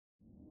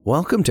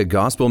Welcome to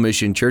Gospel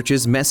Mission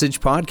Church's Message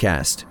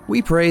Podcast.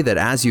 We pray that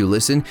as you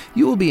listen,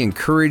 you will be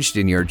encouraged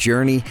in your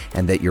journey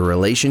and that your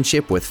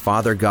relationship with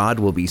Father God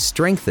will be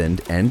strengthened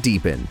and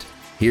deepened.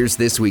 Here's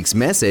this week's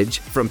message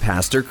from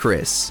Pastor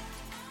Chris.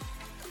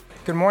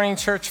 Good morning,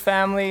 church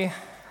family.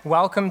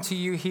 Welcome to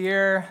you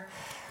here.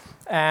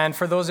 And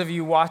for those of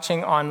you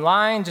watching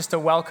online, just a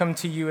welcome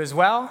to you as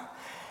well.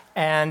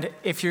 And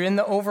if you're in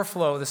the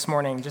overflow this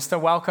morning, just a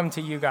welcome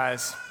to you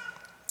guys.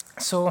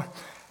 So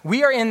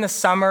we are in the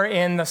summer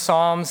in the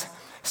Psalms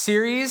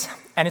series,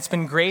 and it's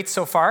been great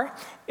so far.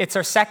 It's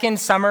our second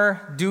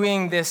summer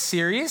doing this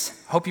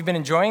series. Hope you've been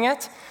enjoying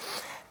it.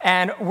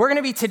 And we're going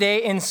to be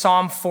today in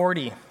Psalm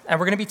 40, and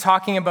we're going to be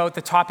talking about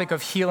the topic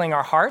of healing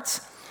our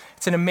hearts.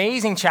 It's an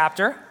amazing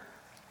chapter.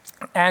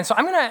 And so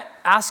I'm going to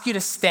ask you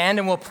to stand,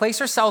 and we'll place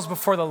ourselves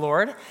before the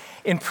Lord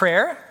in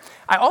prayer.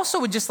 I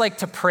also would just like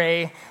to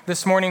pray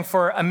this morning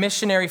for a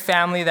missionary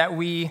family that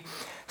we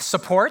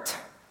support.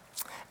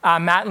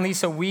 Matt and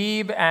Lisa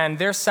Weeb and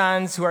their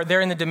sons who are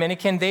there in the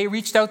Dominican, they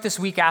reached out this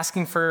week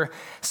asking for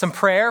some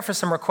prayer, for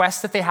some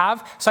requests that they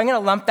have. So I'm going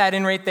to lump that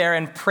in right there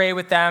and pray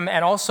with them,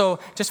 and also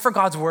just for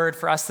God's word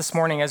for us this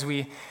morning as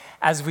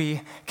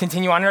we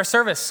continue on in our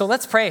service. So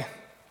let's pray.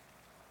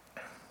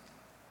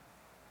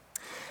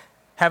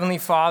 Heavenly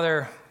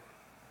Father,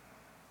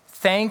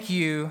 thank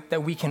you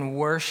that we can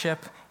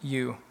worship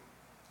you.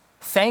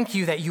 Thank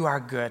you that you are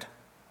good.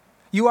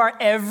 You are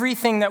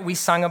everything that we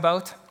sung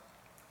about.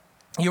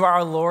 You are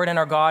our Lord and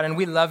our God, and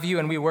we love you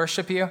and we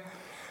worship you.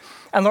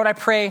 And Lord, I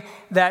pray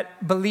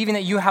that believing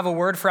that you have a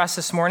word for us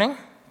this morning,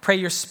 pray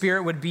your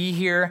Spirit would be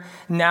here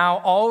now,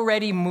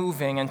 already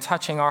moving and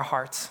touching our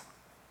hearts.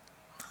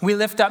 We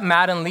lift up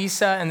Matt and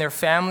Lisa and their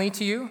family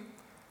to you.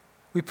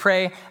 We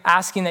pray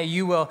asking that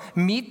you will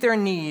meet their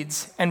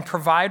needs and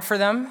provide for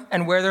them,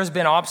 and where there's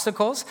been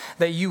obstacles,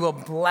 that you will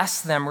bless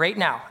them right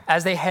now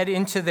as they head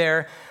into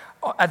the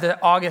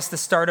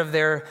start of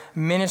their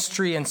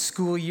ministry and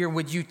school year.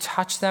 Would you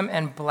touch them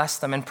and bless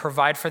them and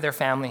provide for their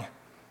family?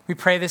 We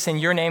pray this in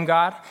your name,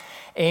 God.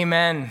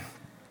 Amen.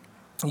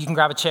 You can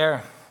grab a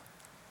chair.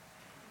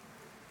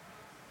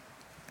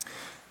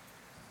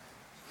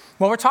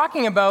 Well, we're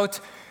talking about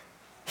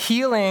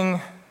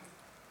healing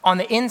on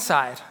the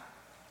inside.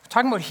 We're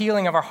talking about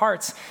healing of our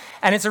hearts.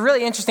 And it's a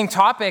really interesting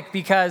topic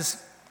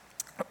because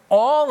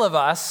all of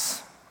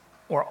us,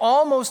 or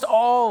almost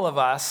all of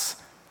us,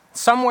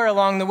 somewhere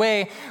along the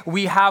way,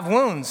 we have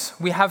wounds.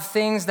 We have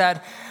things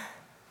that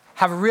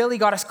have really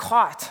got us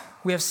caught.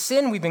 We have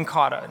sin we've been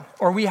caught in,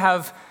 or we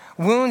have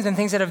wounds and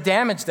things that have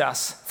damaged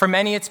us. For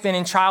many, it's been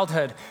in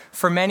childhood.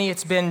 For many,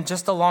 it's been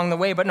just along the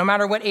way. But no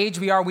matter what age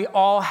we are, we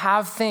all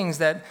have things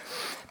that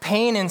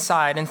pain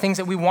inside and things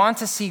that we want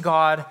to see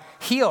God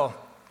heal.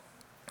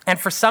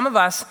 And for some of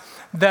us,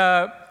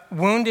 the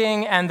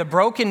wounding and the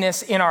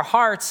brokenness in our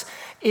hearts,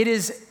 it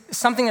is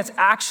something that's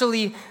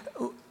actually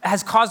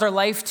has caused our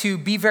life to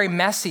be very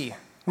messy.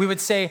 We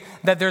would say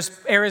that there's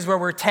areas where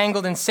we're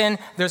tangled in sin.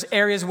 There's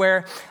areas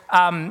where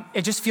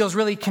it just feels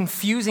really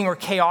confusing or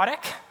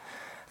chaotic.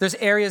 There's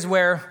areas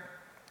where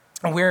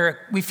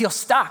we feel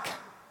stuck.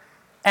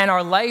 And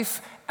our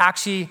life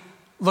actually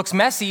looks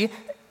messy,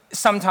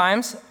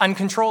 sometimes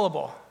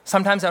uncontrollable,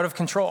 sometimes out of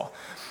control.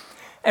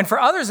 And for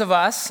others of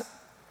us,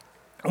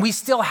 we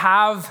still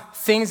have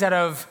things that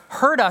have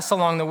hurt us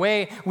along the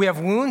way. We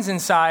have wounds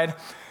inside,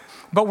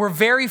 but we're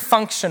very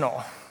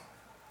functional.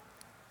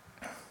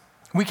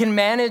 We can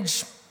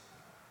manage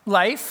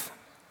life.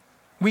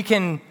 We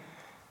can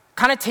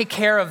kind of take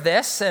care of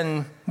this,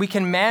 and we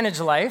can manage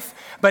life.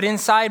 But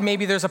inside,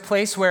 maybe there's a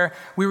place where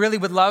we really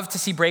would love to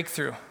see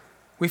breakthrough.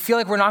 We feel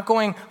like we're not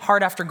going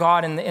hard after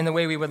God in the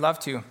way we would love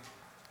to.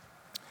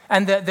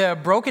 And the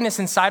brokenness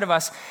inside of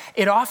us,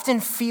 it often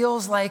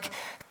feels like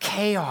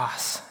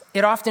chaos.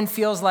 It often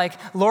feels like,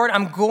 Lord, I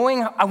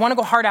want to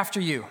go hard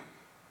after you.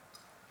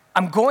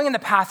 I'm going in the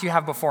path you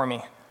have before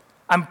me.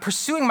 I'm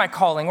pursuing my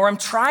calling, or I'm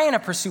trying to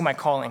pursue my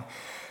calling.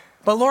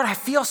 But Lord, I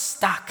feel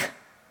stuck.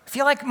 I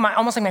feel like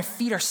almost like my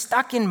feet are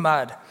stuck in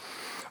mud.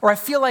 Or I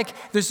feel like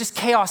there's just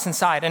chaos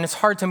inside and it's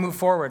hard to move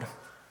forward.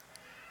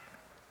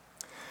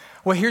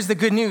 Well, here's the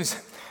good news.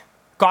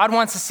 God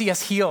wants to see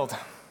us healed.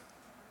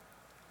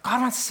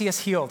 God wants to see us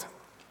healed.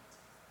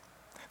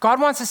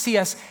 God wants to see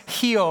us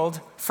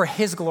healed for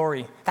his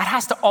glory. That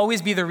has to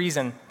always be the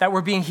reason that we're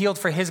being healed,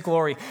 for his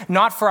glory,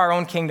 not for our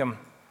own kingdom.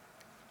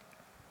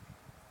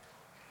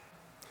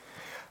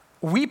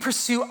 We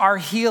pursue our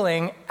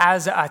healing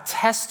as a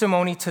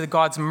testimony to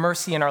God's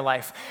mercy in our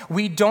life.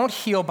 We don't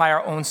heal by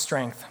our own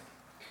strength.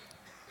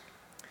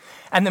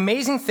 And the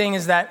amazing thing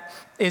is that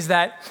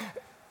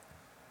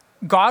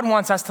God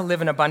wants us to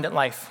live an abundant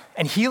life,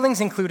 and healing's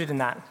included in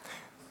that.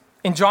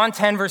 In John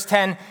 10, verse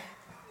 10,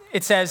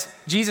 it says,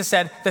 Jesus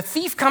said, "The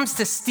thief comes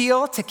to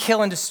steal, to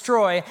kill, and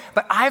destroy,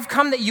 but I've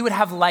come that you would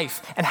have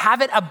life and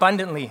have it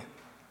abundantly."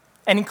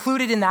 And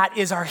included in that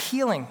is our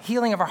healing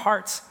of our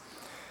hearts.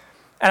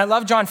 And I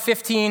love John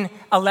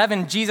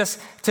 15:11, Jesus,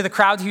 to the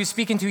crowd he was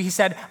speaking to, he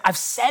said, "I've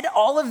said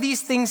all of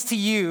these things to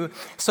you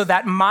so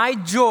that my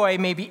joy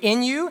may be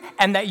in you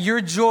and that your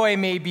joy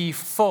may be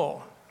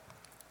full."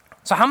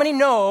 So how many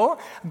know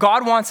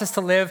God wants us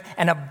to live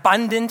an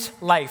abundant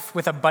life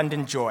with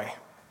abundant joy?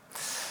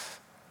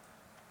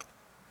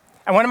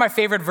 And one of my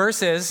favorite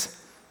verses,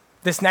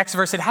 this next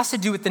verse, it has to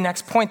do with the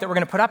next point that we're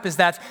going to put up, is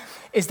that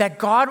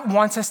God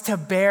wants us to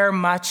bear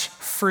much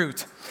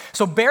fruit.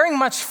 So bearing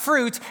much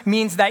fruit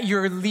means that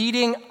you're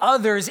leading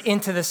others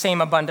into the same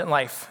abundant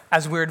life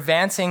as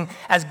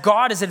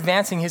God is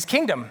advancing his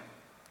kingdom.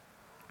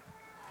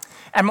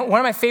 And one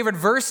of my favorite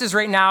verses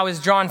right now is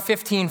John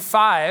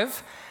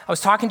 15:5. I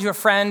was talking to a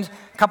friend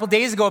a couple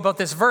days ago about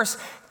this verse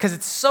because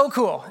it's so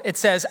cool. It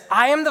says,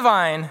 "I am the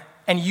vine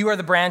and you are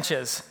the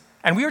branches."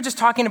 And we were just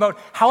talking about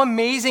how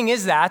amazing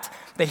is that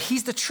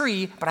he's the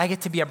tree, but I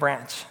get to be a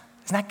branch.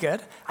 Isn't that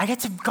good?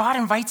 God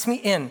invites me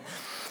in.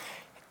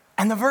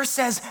 And the verse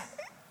says,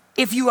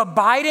 if you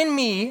abide in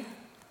me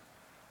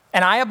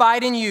and I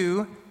abide in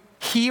you,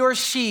 he or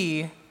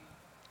she,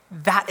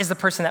 that is the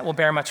person that will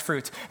bear much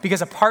fruit.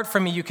 Because apart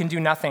from me, you can do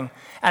nothing.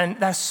 And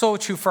that's so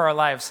true for our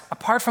lives.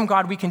 Apart from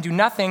God, we can do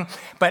nothing.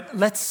 But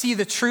let's see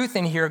the truth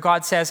in here.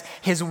 God says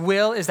his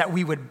will is that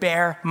we would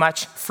bear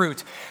much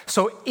fruit.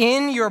 So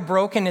in your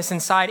brokenness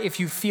inside, if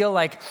you feel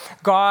like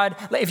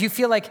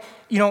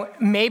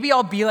maybe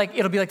it'll be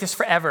like this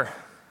forever.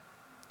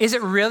 Is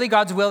it really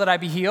God's will that I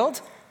be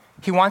healed?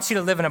 He wants you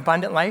to live an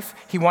abundant life.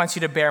 He wants you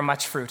to bear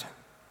much fruit.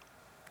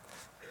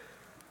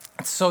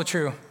 It's so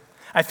true.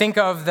 I think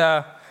of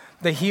the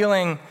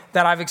healing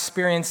that I've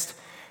experienced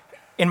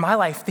in my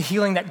life, the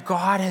healing that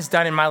God has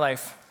done in my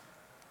life.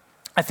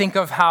 I think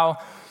of how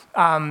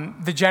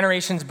the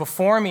generations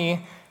before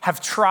me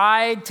have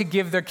tried to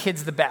give their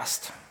kids the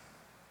best.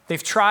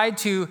 They've tried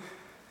to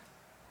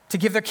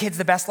give their kids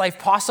the best life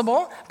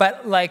possible,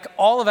 but like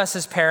all of us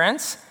as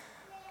parents,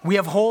 we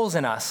have holes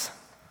in us.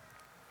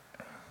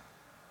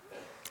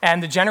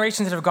 And the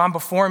generations that have gone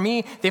before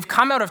me, they've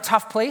come out of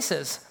tough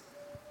places.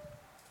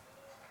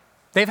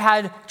 They've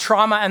had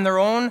trauma and their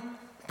own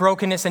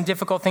brokenness and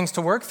difficult things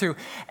to work through.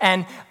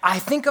 And I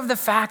think of the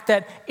fact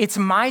that it's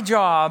my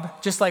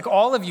job, just like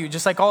all of you,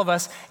 just like all of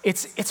us,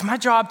 it's my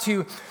job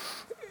to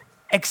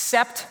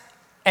accept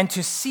and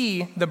to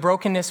see the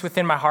brokenness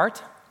within my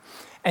heart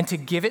and to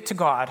give it to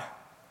God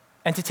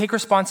and to take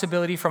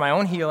responsibility for my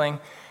own healing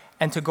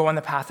and to go on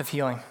the path of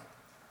healing.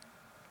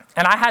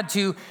 And I had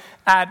to,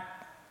 at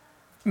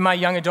my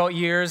young adult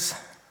years,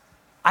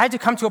 I had to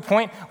come to a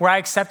point where I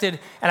accepted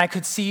and I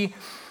could see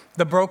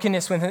the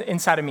brokenness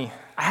inside of me.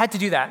 I had to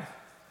do that.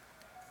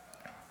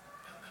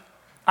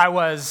 I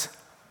was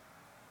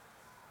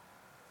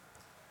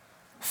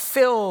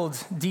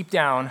filled deep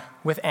down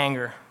with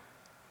anger.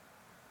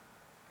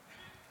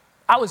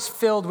 I was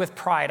filled with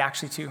pride,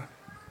 actually, too.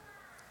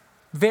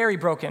 Very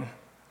broken,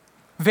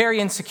 very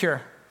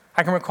insecure.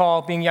 I can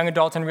recall being a young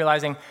adult and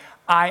realizing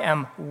I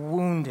am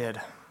wounded.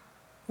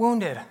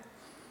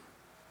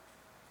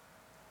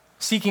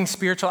 Seeking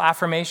spiritual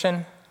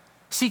affirmation,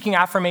 seeking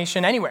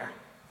affirmation anywhere.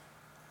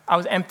 I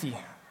was empty.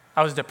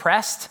 I was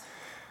depressed.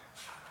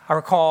 I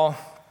recall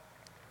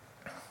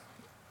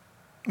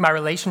my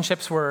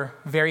relationships were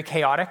very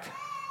chaotic.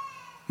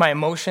 My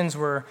emotions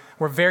were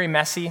very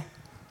messy.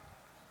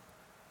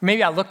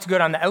 Maybe I looked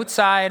good on the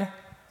outside,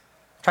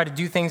 tried to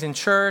do things in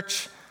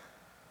church,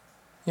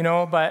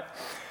 but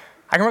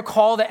I can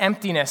recall the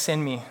emptiness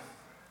in me.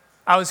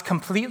 I was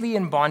completely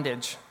in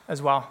bondage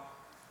as well.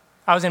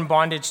 I was in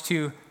bondage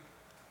to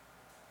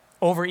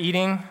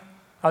overeating.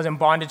 I was in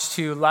bondage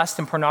to lust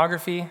and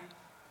pornography,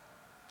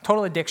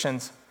 total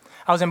addictions.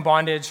 I was in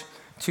bondage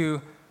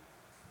to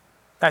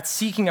that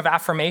seeking of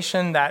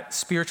affirmation, that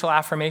spiritual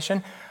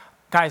affirmation.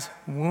 Guys,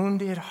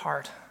 wounded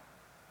heart.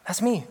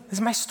 That's me. This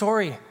is my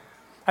story.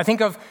 I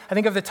think of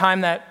the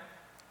time that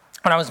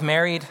when I was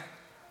married.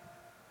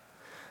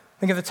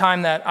 Think of the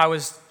time that I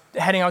was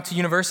heading out to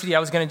university. I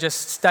was going to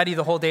just study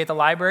the whole day at the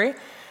library,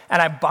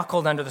 and I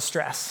buckled under the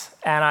stress,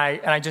 and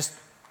I just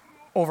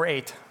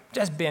overate.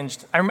 Just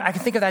binged. I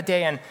can think of that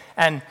day, and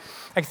I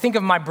can think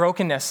of my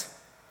brokenness.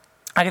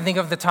 I can think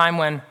of the time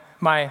when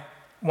my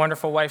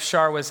wonderful wife,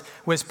 Shar, was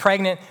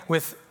pregnant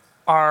with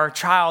our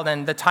child,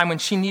 and the time when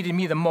she needed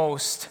me the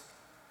most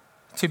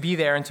to be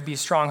there and to be a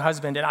strong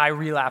husband, and I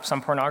relapsed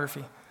on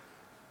pornography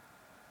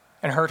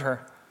and hurt her.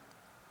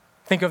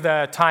 Think of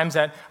the times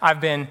that I've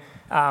been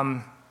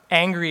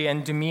angry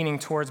and demeaning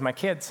towards my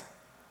kids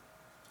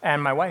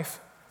and my wife.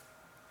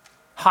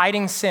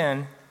 Hiding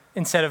sin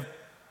instead of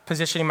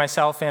positioning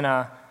myself in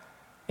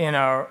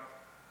a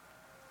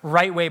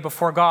right way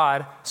before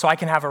God so I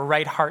can have a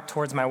right heart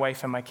towards my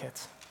wife and my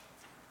kids.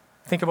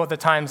 Think about the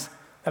times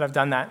that I've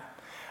done that.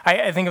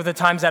 I think of the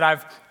times that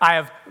I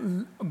have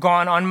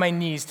gone on my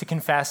knees to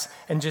confess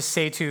and just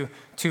say to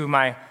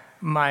my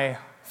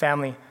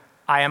family,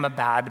 I am a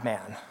bad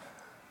man.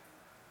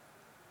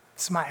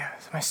 It's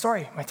my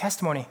story, my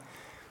testimony.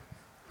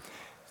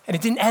 And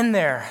it didn't end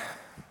there.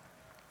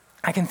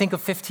 I can think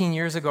of 15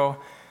 years ago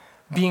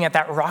being at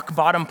that rock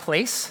bottom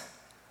place.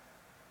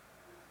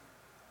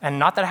 And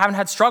not that I haven't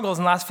had struggles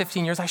in the last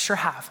 15 years, I sure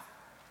have.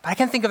 But I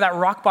can think of that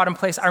rock bottom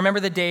place. I remember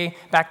the day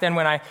back then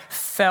when I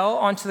fell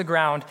onto the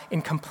ground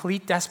in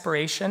complete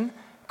desperation,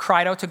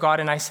 cried out to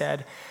God, and I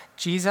said,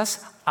 Jesus,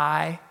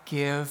 I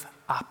give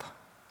up.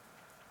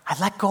 I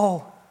let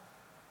go.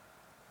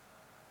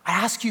 I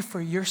ask you for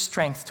your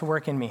strength to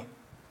work in me.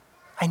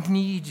 I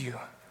need you.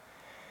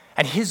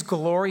 And his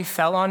glory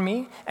fell on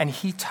me, and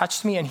he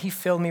touched me, and he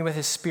filled me with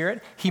his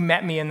spirit. He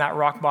met me in that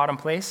rock bottom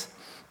place.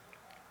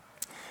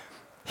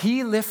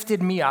 He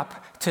lifted me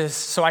up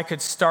so I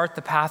could start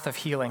the path of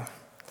healing.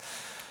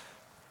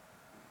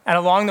 And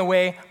along the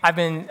way, I've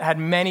had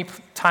many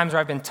times where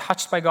I've been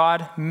touched by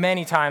God,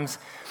 many times,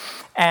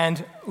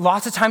 and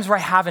lots of times where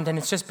I haven't, and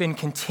it's just been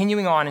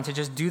continuing on and to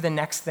just do the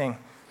next thing.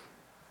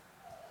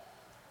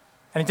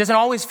 And it doesn't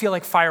always feel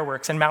like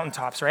fireworks and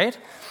mountaintops, right?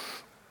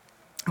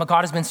 But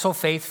God has been so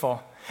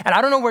faithful. And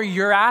I don't know where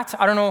you're at.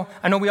 I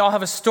know we all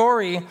have a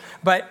story,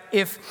 but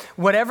if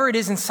whatever it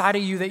is inside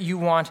of you that you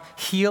want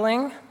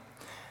healing,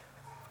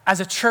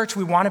 as a church,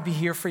 we want to be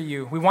here for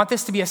you. We want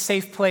this to be a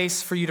safe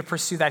place for you to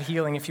pursue that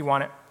healing if you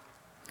want it.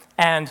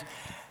 And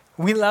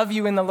we love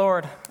you in the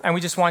Lord, and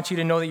we just want you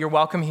to know that you're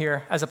welcome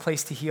here as a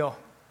place to heal.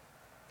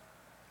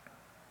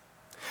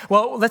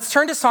 Well, let's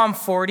turn to Psalm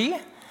 40.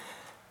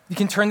 You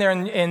can turn there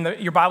in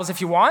your Bibles if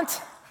you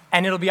want,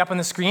 and it'll be up on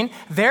the screen.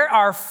 There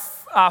are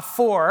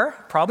four,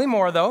 probably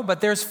more though,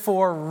 but there's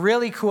 4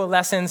 really cool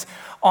lessons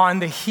on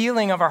the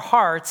healing of our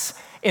hearts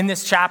in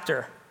this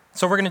chapter.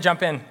 So we're going to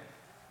jump in.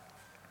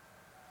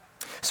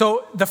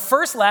 So the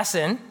first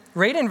lesson,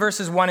 right in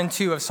verses 1 and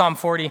 2 of Psalm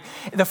 40,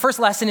 the first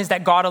lesson is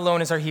that God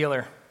alone is our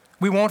healer.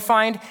 We won't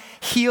find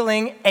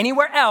healing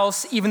anywhere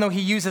else, even though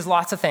he uses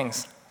lots of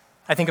things.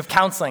 I think of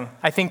counseling.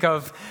 I think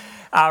of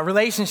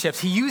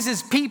relationships. He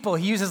uses people.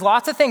 He uses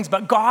lots of things,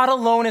 but God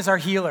alone is our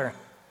healer.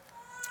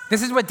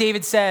 This is what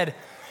David said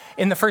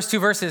in the first 2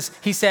 verses.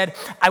 He said,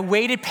 I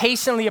waited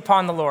patiently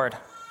upon the Lord,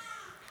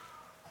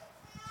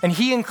 and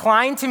he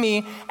inclined to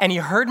me, and he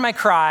heard my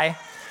cry,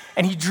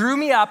 and he drew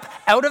me up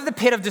out of the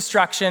pit of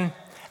destruction,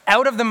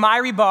 out of the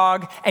miry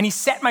bog, and he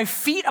set my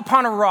feet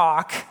upon a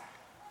rock,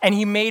 and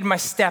he made my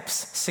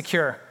steps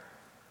secure.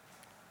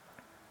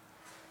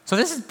 So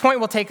this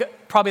point will take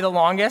probably the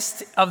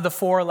longest of the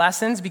 4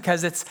 lessons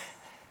because it's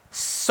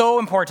so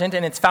important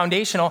and it's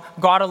foundational.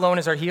 God alone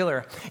is our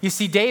healer. You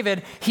see,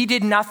 David, he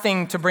did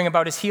nothing to bring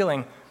about his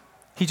healing.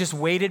 He just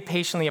waited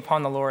patiently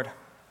upon the Lord.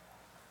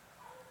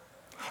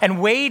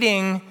 And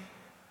waiting,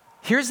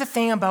 here's the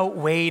thing about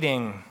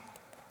waiting.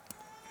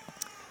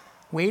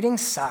 Waiting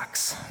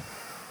sucks.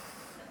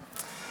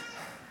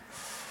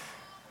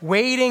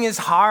 Waiting is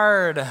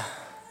hard,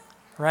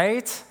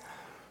 right?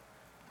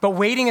 But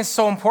waiting is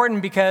so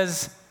important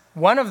because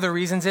one of the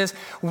reasons is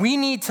we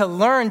need to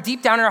learn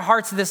deep down in our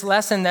hearts this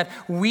lesson that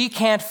we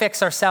can't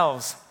fix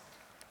ourselves.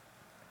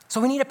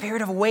 So we need a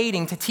period of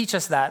waiting to teach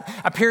us that.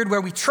 A period where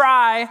we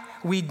try,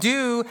 we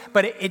do,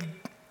 but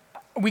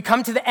we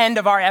come to the end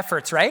of our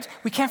efforts, right?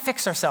 We can't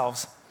fix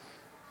ourselves.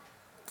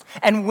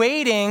 And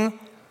waiting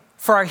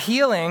for our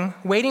healing,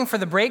 waiting for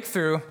the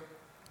breakthrough,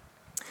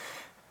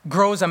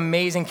 grows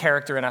amazing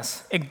character in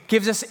us.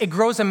 It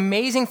grows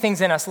amazing things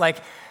in us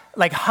like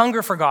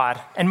hunger for God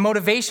and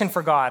motivation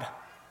for God.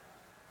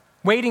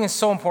 Waiting is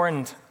so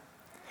important.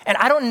 And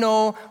I don't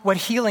know what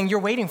healing you're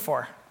waiting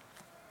for.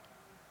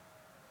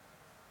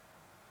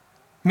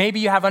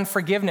 Maybe you have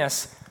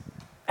unforgiveness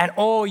and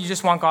you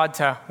just want God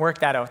to work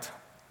that out.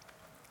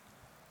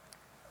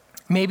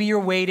 Maybe you're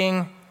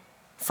waiting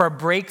for a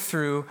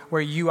breakthrough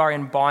where you are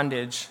in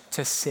bondage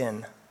to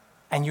sin.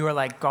 And you are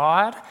like,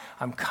 God,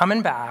 I'm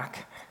coming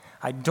back.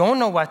 I don't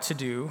know what to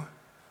do.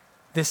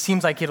 This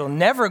seems like it'll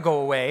never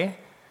go away.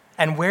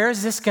 And where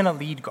is this going to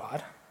lead,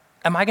 God?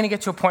 Am I going to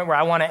get to a point where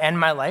I want to end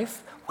my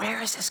life?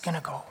 Where is this going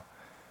to go?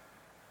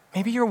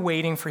 Maybe you're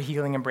waiting for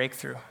healing and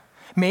breakthrough.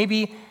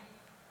 Maybe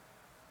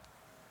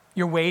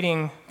you're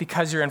waiting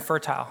because you're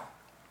infertile.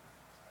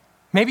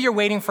 Maybe you're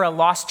waiting for a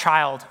lost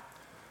child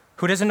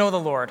who doesn't know the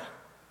Lord,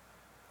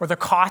 or they're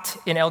caught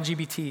in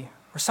LGBT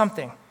or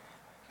something.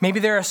 Maybe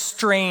they're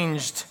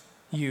estranged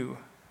you.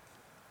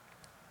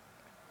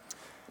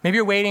 Maybe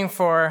you're waiting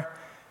for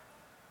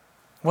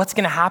what's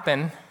going to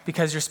happen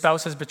because your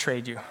spouse has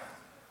betrayed you.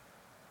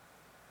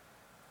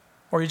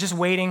 Or you're just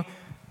waiting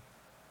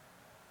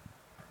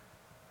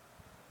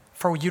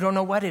for you don't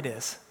know what it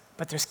is,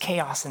 but there's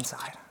chaos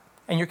inside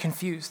and you're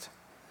confused.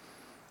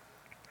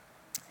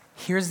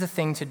 Here's the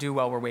thing to do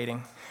while we're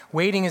waiting.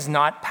 Waiting is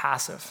not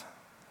passive.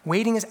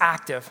 Waiting is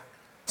active.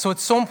 So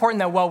it's so important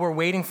that while we're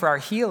waiting for our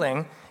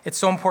healing, it's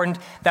so important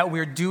that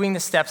we're doing the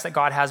steps that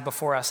God has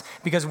before us.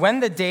 Because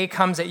when the day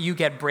comes that you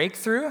get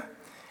breakthrough,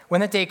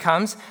 when that day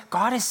comes,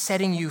 God is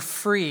setting you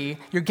free.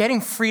 You're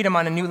getting freedom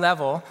on a new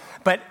level,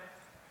 but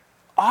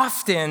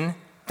often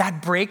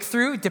that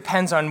breakthrough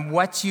depends on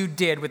what you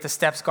did with the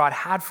steps God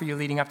had for you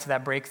leading up to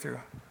that breakthrough.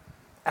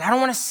 And I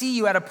don't want to see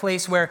you at a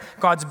place where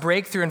God's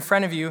breakthrough in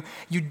front of you,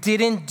 you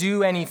didn't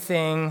do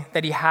anything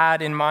that he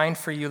had in mind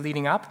for you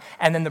leading up,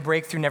 and then the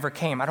breakthrough never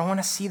came. I don't want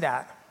to see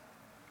that.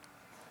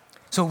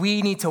 So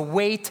we need to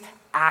wait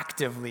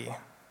actively.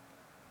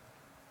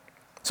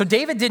 So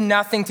David did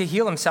nothing to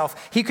heal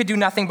himself. He could do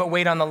nothing but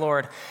wait on the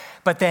Lord.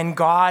 But then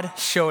God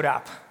showed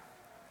up.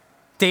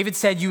 David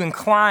said, you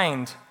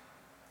inclined,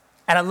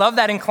 And I love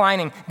that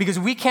inclining because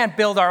we can't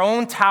build our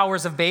own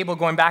towers of Babel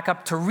going back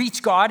up to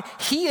reach God.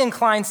 He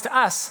inclines to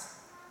us.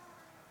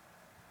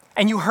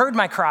 And you heard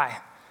my cry.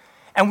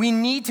 And we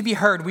need to be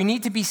heard. We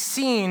need to be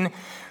seen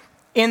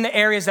in the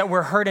areas that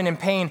we're hurt and in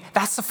pain.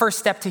 That's the first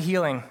step to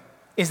healing,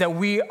 is that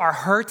our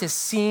hurt is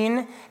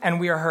seen and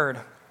we are heard.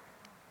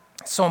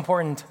 So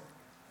important.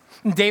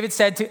 David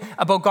said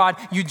about God,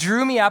 you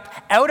drew me up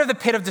out of the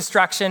pit of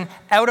destruction,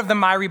 out of the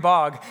miry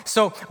bog.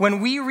 So when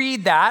we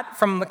read that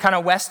from the kind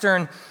of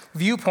Western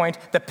viewpoint,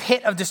 the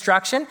pit of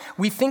destruction,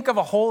 we think of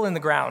a hole in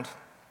the ground.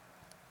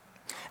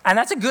 And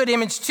that's a good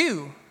image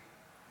too,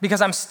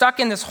 because I'm stuck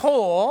in this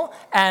hole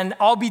and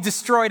I'll be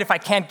destroyed if I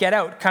can't get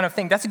out kind of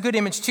thing. That's a good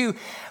image too,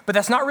 but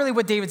that's not really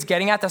what David's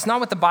getting at. That's not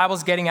what the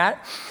Bible's getting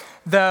at.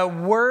 The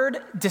word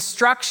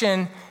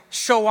destruction,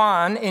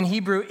 shoan in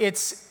Hebrew,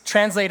 it's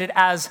translated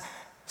as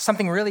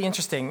something really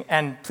interesting,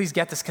 and please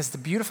get this because it's a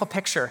beautiful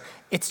picture.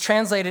 It's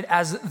translated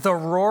as the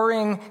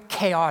roaring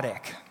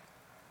chaotic.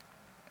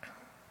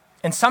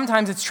 And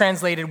sometimes it's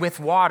translated with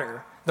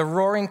water, the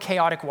roaring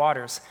chaotic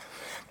waters.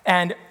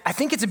 And I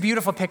think it's a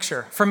beautiful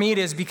picture. For me it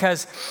is,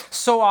 because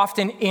so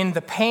often in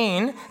the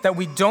pain that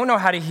we don't know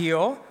how to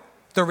heal,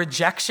 the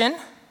rejection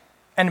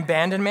and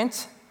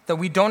abandonment that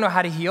we don't know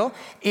how to heal,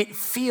 it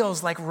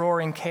feels like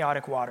roaring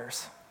chaotic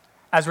waters.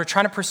 As we're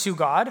trying to pursue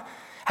God,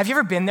 have you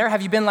ever been there?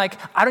 Have you been like,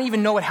 I don't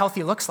even know what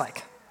healthy looks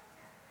like?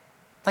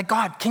 Like,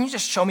 God, can you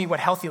just show me what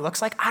healthy looks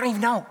like? I don't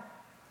even know.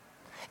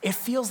 It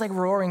feels like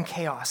roaring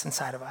chaos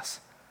inside of us.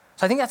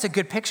 So I think that's a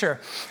good picture.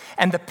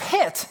 And the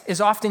pit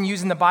is often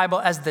used in the Bible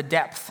as the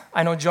depth.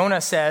 I know Jonah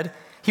said,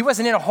 he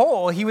wasn't in a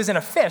hole, he was in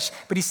a fish,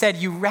 but he said,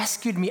 you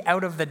rescued me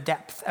out of the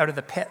depth, out of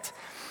the pit.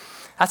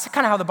 That's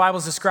kind of how the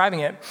Bible's describing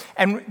it.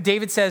 And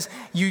David says,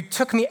 you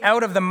took me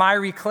out of the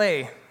miry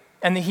clay.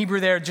 And the Hebrew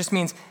there just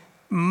means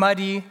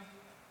muddy,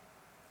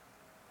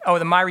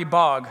 the miry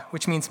bog,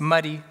 which means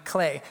muddy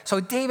clay.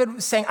 So David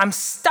was saying, I'm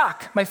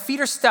stuck. My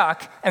feet are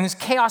stuck, and there's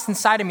chaos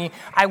inside of me.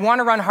 I want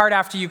to run hard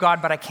after you, God,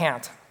 but I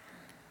can't.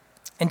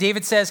 And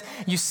David says,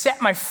 you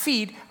set my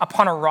feet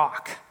upon a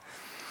rock.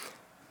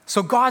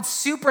 So God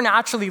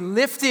supernaturally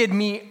lifted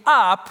me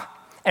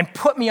up and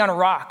put me on a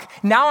rock.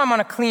 Now I'm on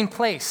a clean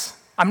place.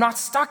 I'm not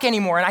stuck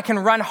anymore, and I can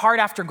run hard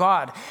after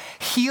God.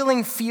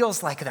 Healing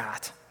feels like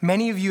that.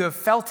 Many of you have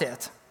felt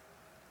it,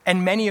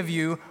 and many of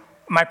you,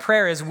 my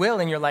prayer is, will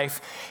in your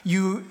life.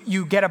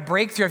 You get a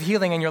breakthrough of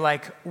healing and you're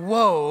like,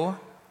 whoa,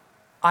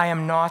 I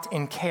am not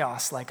in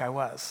chaos like I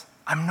was.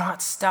 I'm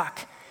not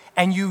stuck.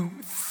 And you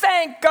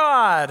thank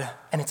God.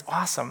 And it's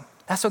awesome.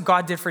 That's what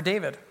God did for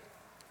David.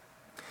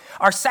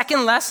 Our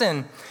second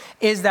lesson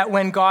is that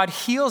when God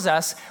heals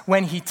us,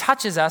 when he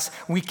touches us,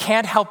 we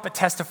can't help but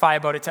testify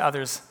about it to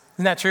others.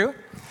 Isn't that true?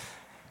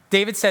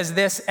 David says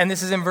this, and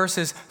this is in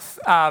verses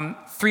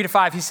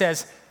 3-5. He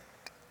says,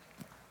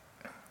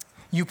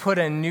 you put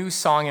a new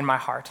song in my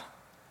heart,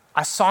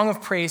 a song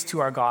of praise to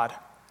our God.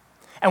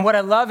 And what I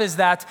love is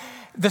that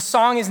the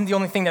song isn't the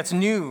only thing that's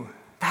new.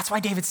 That's why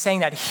David's saying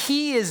that.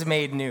 He is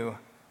made new.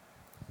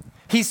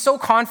 He's so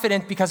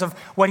confident because of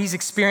what he's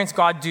experienced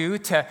God do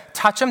to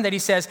touch him that he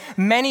says,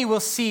 many will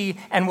see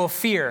and will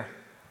fear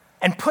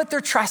and put their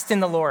trust in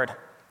the Lord.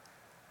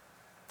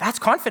 That's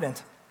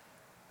confident.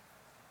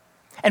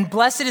 And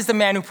blessed is the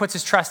man who puts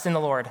his trust in the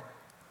Lord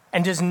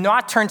and does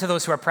not turn to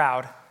those who are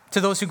proud,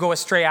 to those who go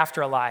astray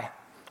after a lie.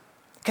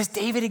 Because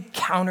David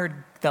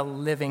encountered the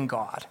living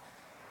God.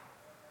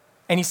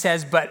 And he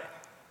says, but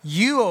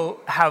you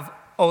have,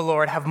 O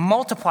Lord, have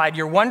multiplied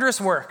your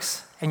wondrous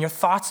works and your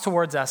thoughts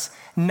towards us.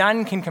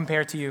 None can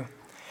compare to you.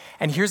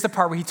 And here's the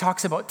part where he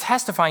talks about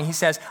testifying. He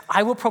says,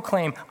 I will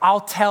proclaim,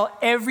 I'll tell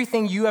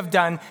everything you have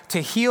done to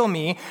heal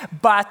me,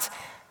 but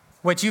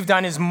what you've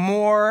done is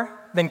more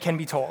than can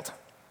be told.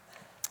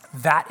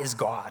 That is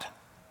God.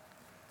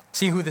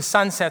 See, who the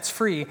Son sets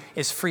free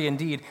is free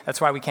indeed. That's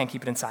why we can't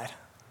keep it inside.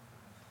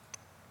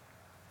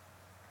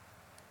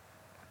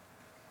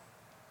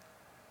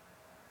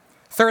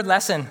 Third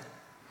lesson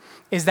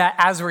is that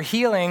as we're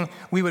healing,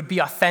 we would be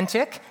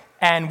authentic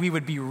and we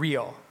would be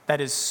real.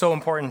 That is so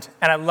important.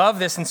 And I love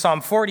this in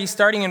Psalm 40,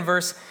 starting in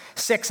verse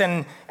 6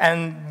 and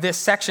this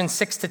section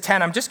 6 to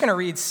 10. I'm just going to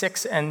read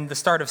 6 and the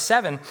start of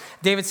 7.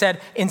 David said,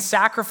 in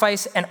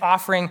sacrifice and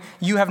offering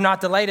you have not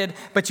delighted,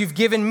 but you've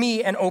given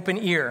me an open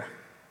ear.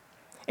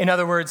 In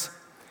other words,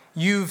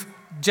 you've,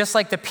 just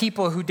like the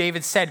people who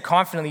David said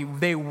confidently,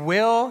 they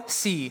will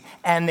see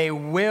and they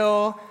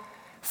will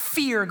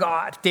fear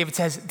God. David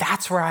says,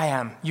 that's where I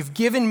am. You've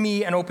given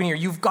me an open ear.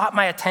 You've got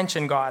my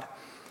attention, God.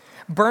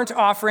 Burnt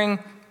offering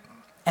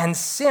and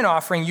sin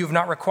offering you've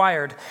not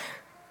required.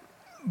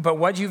 But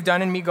what you've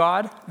done in me,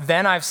 God,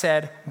 then I've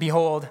said,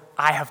 behold,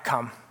 I have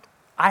come.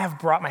 I have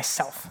brought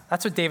myself.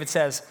 That's what David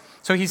says.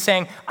 So he's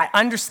saying, I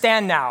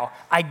understand now.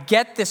 I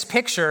get this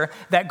picture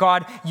that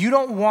God, you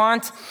don't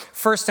want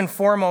first and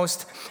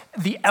foremost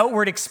the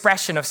outward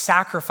expression of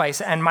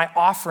sacrifice and my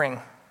offering,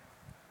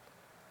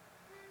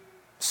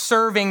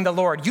 serving the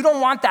Lord. You don't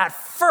want that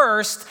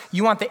first.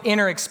 You want the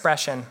inner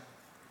expression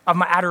of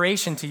my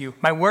adoration to you,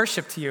 my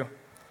worship to you,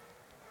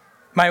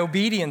 my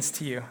obedience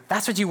to you.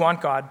 That's what you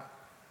want, God.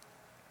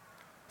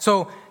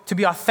 So to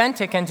be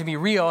authentic and to be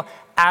real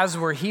as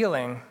we're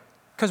healing,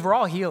 because we're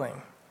all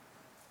healing,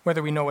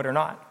 whether we know it or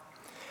not.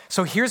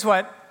 So here's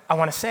what I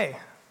want to say.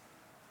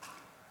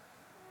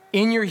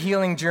 In your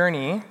healing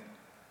journey,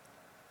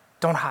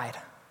 don't hide.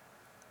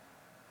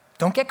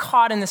 Don't get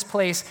caught in this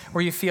place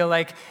where you feel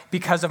like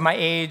because of my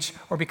age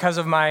or because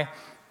of my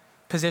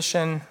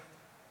position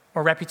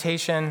or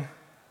reputation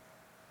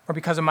or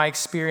because of my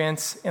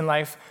experience in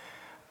life,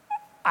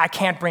 I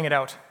can't bring it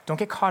out. Don't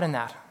get caught in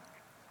that.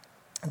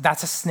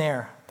 That's a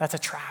snare. That's a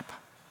trap.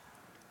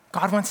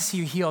 God wants to see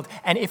you healed.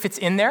 And if it's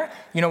in there,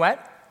 you know what?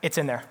 It's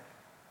in there.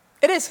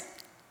 It is.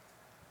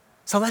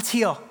 So let's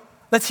heal.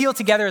 Let's heal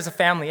together as a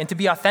family and to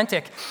be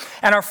authentic.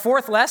 And our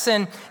fourth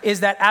lesson is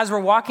that as we're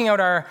walking out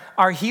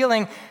our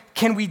healing,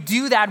 can we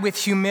do that with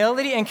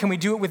humility and can we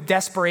do it with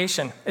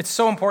desperation? It's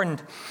so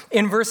important.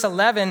 In verse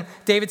 11,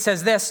 David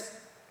says this,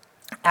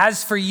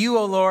 "As for you,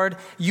 O Lord,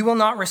 you will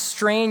not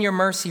restrain your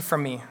mercy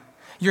from me.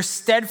 Your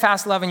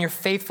steadfast love and your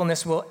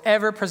faithfulness will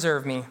ever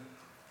preserve me."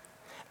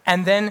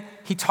 And then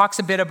he talks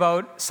a bit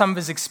about some of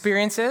his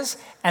experiences.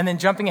 And then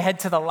jumping ahead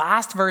to the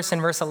last verse in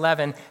verse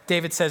 11,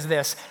 David says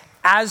this,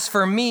 "As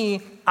for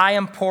me, I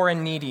am poor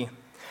and needy,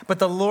 but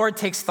the Lord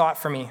takes thought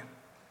for me.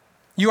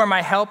 You are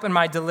my help and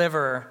my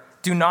deliverer.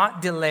 Do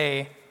not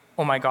delay,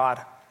 oh my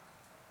God."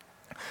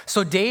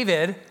 So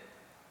David,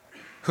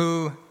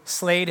 who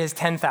slayed his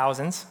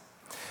 10,000s,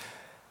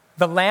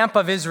 the lamp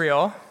of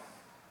Israel,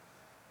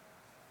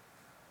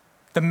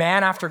 the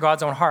man after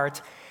God's own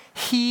heart,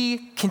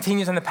 he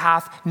continues on the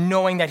path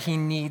knowing that he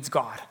needs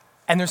God.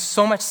 And there's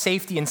so much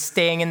safety in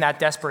staying in that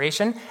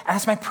desperation. And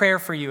that's my prayer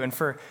for you and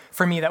for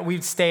me, that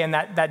we'd stay in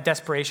that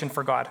desperation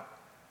for God.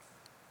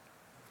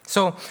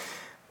 So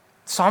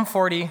Psalm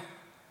 40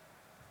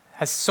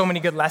 has so many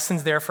good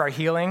lessons there for our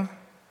healing.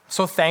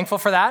 So thankful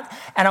for that.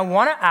 And I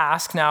want to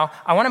ask now,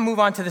 I want to move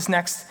on to this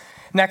next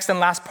and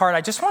last part.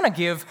 I just want to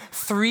give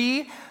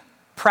 3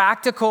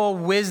 practical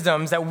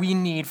wisdoms that we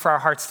need for our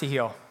hearts to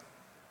heal.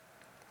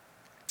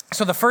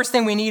 So the first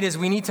thing we need is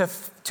we need to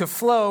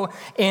flow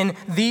in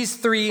these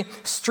 3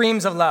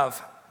 streams of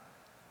love.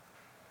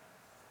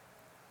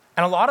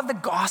 And a lot of the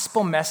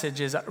gospel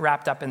message is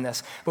wrapped up in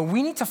this. But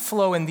we need to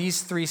flow in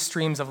these 3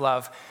 streams of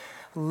love.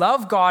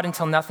 Love God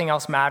until nothing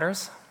else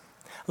matters.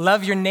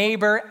 Love your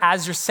neighbor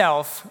as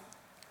yourself.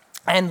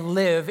 And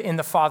live in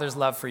the Father's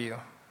love for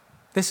you.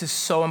 This is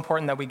so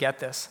important that we get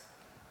this.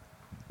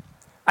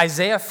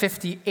 Isaiah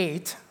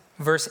 58,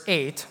 verse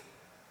 8,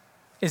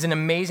 is an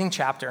amazing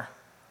chapter.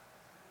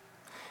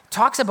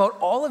 Talks about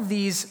all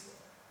these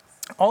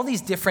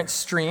different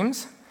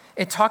streams.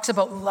 It talks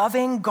about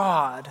loving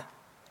God,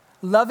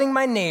 loving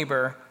my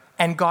neighbor,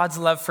 and God's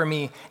love for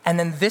me. And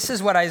then this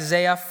is what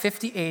Isaiah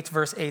 58,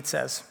 verse 8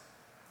 says.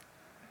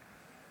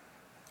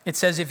 It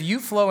says, "If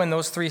you flow in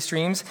those 3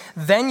 streams,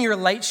 then your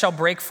light shall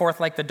break forth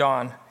like the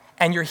dawn,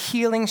 and your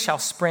healing shall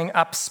spring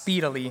up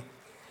speedily.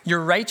 Your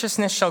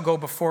righteousness shall go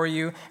before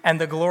you, and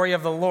the glory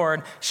of the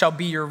Lord shall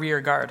be your rear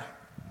guard."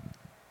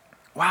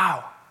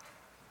 Wow.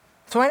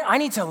 So I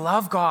need to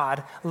love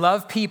God,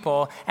 love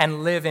people,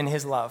 and live in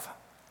his love.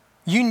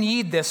 You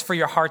need this for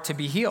your heart to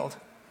be healed.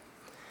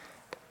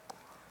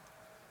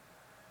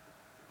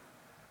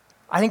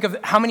 I think of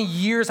how many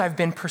years I've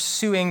been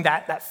pursuing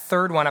that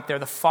third one up there,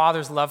 the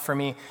Father's love for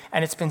me,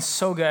 and it's been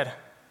so good.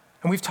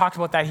 And we've talked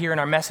about that here in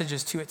our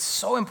messages too. It's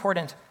so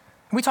important.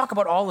 And we talk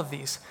about all of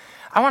these.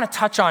 I want to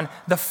touch on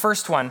the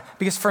first one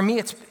because for me,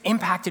 it's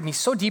impacted me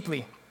so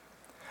deeply.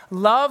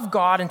 Love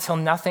God until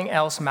nothing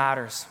else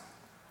matters.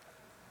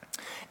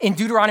 In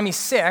Deuteronomy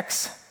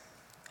 6,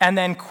 and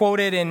then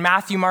quoted in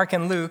Matthew, Mark,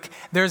 and Luke,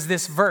 there's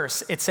this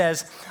verse. It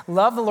says,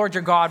 "Love the Lord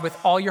your God with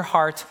all your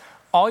heart,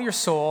 all your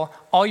soul,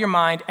 all your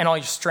mind, and all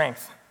your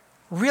strength."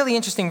 Really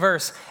interesting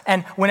verse.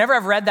 And whenever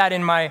I've read that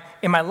in my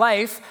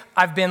life,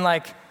 I've been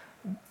like,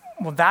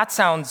 well, that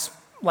sounds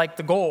like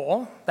the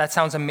goal. That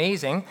sounds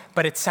amazing,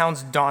 but it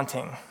sounds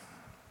daunting.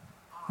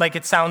 Like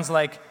it sounds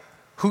like,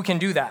 who can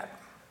do that?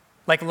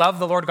 Like love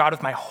the Lord God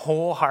with my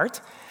whole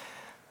heart.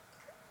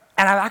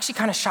 And I've actually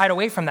kind of shied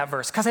away from that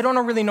verse because I don't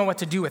really know what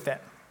to do with it.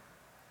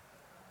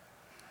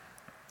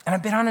 And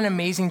I've been on an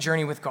amazing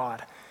journey with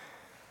God.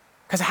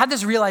 Because I had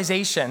this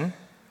realization,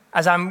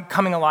 as I'm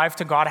coming alive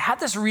to God, I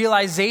had this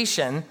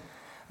realization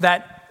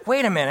that,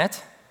 wait a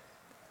minute,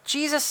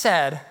 Jesus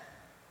said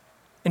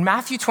in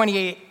Matthew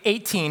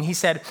 28:18, he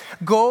said,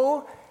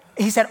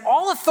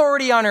 all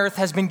authority on earth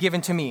has been given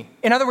to me.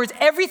 In other words,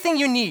 everything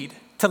you need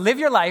to live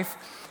your life,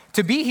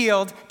 to be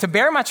healed, to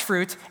bear much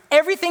fruit,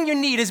 everything you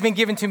need has been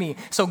given to me.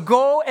 So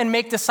go and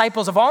make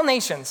disciples of all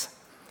nations,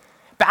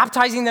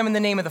 baptizing them in the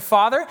name of the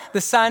Father,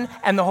 the Son,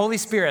 and the Holy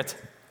Spirit,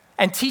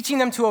 and teaching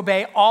them to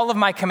obey all of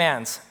my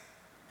commands.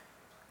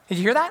 Did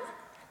you hear that?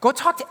 Go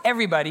talk to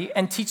everybody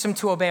and teach them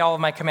to obey all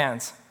of my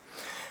commands.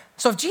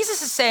 So if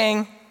Jesus is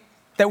saying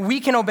that we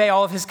can obey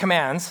all of his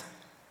commands,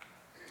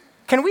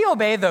 can we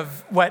obey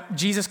what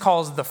Jesus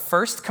calls the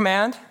first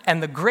command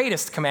and the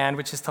greatest command,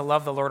 which is to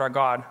love the Lord our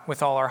God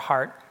with all our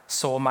heart,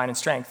 soul, mind, and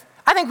strength?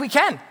 I think we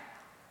can.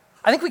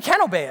 I think we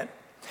can obey it.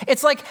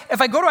 It's like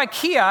if I go to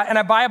IKEA and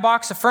I buy a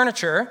box of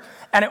furniture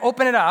and I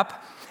open it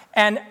up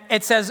and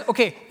it says,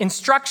 okay,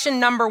 instruction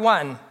number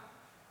 1,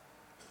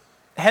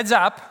 heads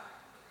up,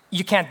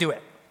 you can't do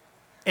it.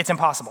 It's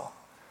impossible.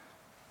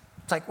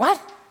 It's like,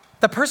 what?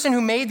 The person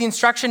who made the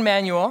instruction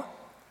manual,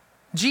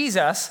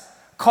 Jesus,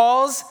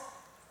 calls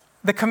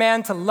the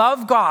command to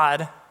love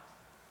God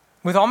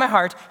with all my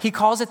heart. He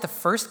calls it the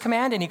first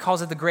command and he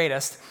calls it the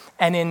greatest.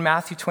 And in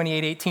Matthew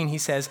 28:18, he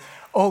says,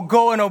 oh,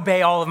 go and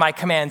obey all of my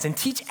commands and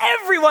teach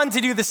everyone to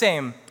do the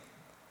same.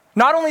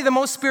 Not only the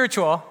most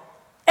spiritual,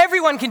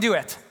 everyone can do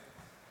it.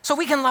 So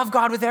we can love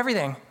God with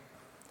everything.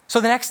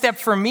 So the next step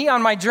for me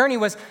on my journey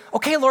was,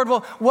 okay, Lord,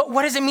 well,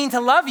 what does it mean to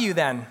love you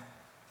then?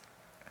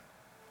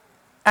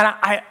 And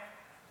I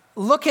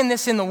look in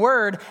this in the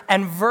Word,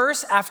 and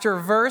verse after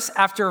verse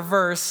after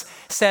verse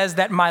says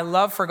that my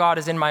love for God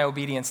is in my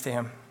obedience to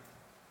him.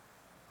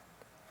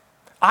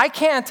 I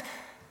can't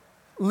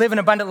live an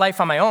abundant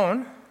life on my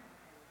own.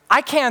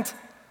 I can't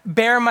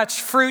bear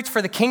much fruit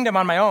for the kingdom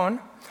on my own.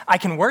 I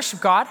can worship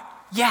God,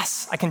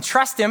 yes. I can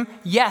trust him,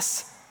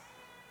 yes.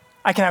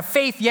 I can have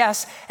faith,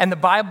 yes.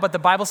 But the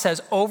Bible says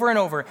over and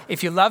over,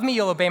 if you love me,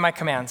 you'll obey my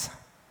commands.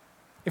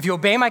 If you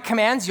obey my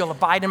commands, you'll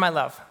abide in my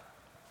love.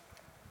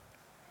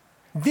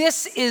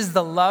 This is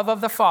the love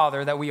of the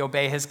Father, that we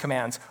obey his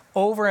commands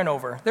over and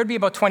over. There'd be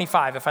about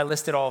 25 if I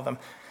listed all of them.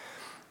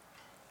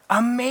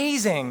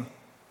 Amazing.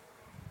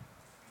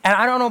 And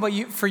I don't know about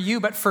you,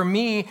 but for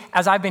me,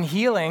 as I've been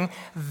healing,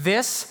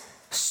 this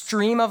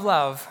stream of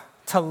love,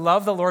 to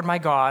love the Lord my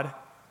God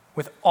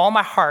with all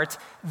my heart,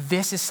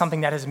 this is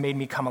something that has made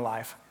me come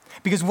alive.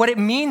 Because what it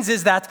means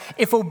is that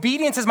if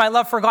obedience is my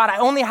love for God, I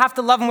only have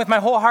to love him with my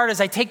whole heart as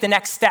I take the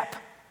next step.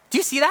 Do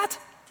you see that?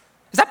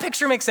 Does that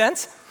picture make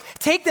sense?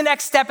 Take the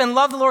next step and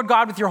love the Lord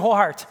God with your whole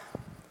heart.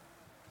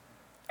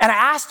 And I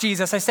asked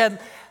Jesus, I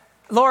said,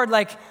 Lord,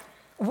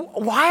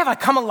 why have I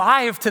come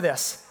alive to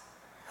this?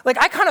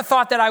 I kind of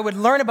thought that I would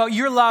learn about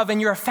your love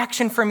and your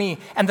affection for me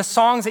and the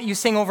songs that you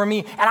sing over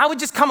me, and I would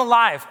just come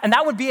alive, and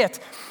that would be it.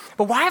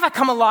 But why have I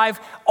come alive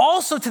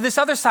also to this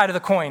other side of the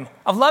coin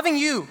of loving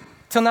you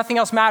till nothing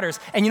else matters?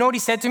 And you know what he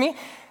said to me?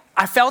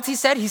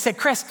 He said,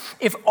 Chris,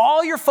 if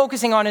all you're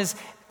focusing on is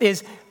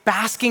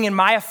basking in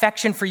my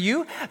affection for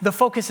you, the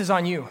focus is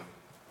on you.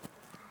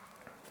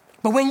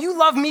 But when you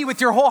love me with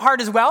your whole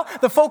heart as well,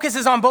 the focus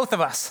is on both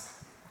of us.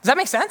 Does that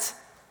make sense?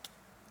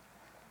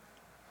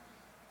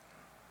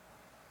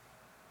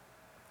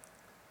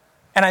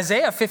 And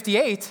Isaiah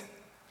 58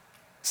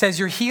 says,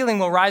 your healing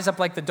will rise up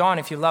like the dawn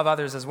if you love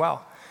others as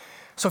well.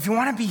 So if you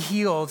want to be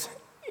healed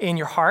in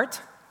your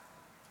heart,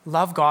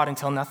 love God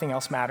until nothing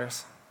else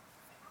matters.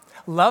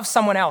 Love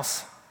someone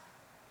else.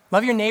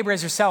 Love your neighbor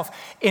as yourself.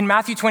 In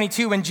Matthew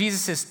 22, when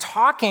Jesus is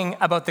talking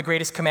about the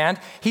greatest command,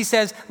 he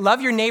says,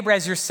 love your neighbor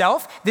as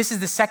yourself. This is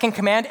the second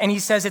command, and he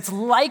says it's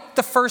like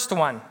the first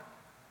one.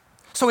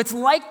 So it's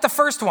like the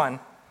first one.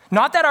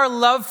 Not that our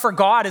love for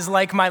God is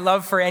like my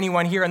love for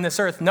anyone here on this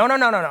earth.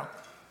 No.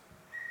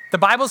 The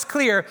Bible's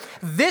clear.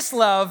 This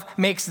love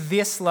makes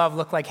this love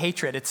look like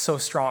hatred. It's so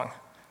strong.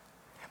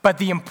 But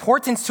the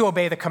importance to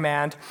obey the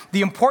command,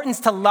 the importance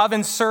to love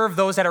and serve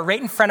those that are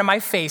right in front of my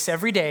face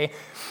every day,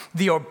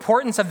 the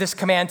importance of this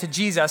command to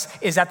Jesus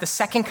is that the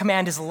second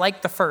command is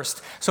like the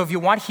first. So if you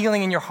want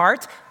healing in your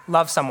heart,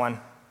 love someone.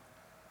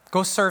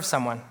 Go serve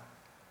someone.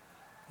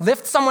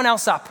 Lift someone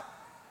else up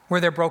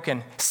where they're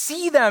broken.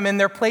 See them in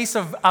their place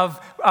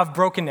of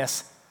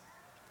brokenness.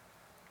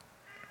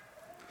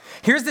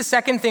 Here's the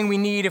second thing we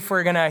need if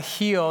we're going to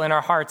heal in our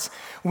hearts.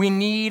 We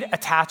need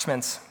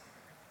attachments.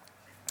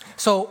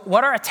 So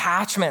what are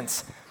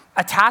attachments?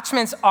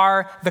 Attachments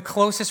are the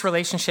closest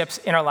relationships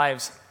in our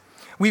lives.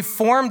 We've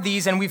formed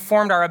these, and we've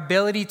formed our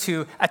ability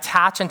to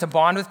attach and to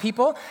bond with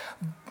people.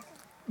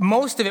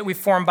 Most of it we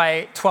formed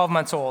by 12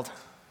 months old.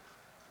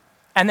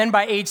 And then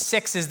by age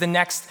 6 is the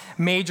next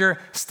major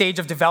stage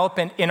of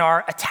development in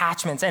our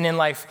attachments and in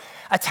life.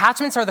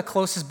 Attachments are the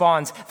closest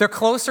bonds. They're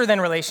closer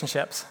than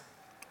relationships.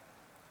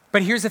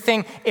 But here's the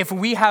thing, if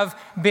we have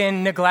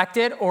been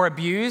neglected or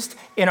abused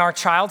in our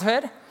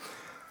childhood,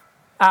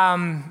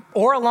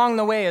 or along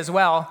the way as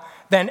well,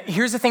 then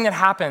here's the thing that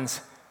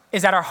happens,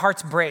 is that our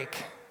hearts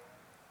break.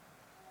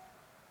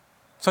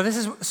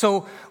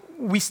 So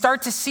we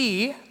start to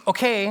see,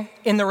 okay,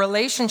 in the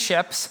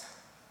relationships,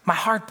 my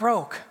heart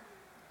broke.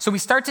 So we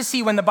start to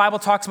see when the Bible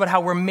talks about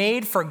how we're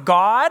made for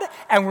God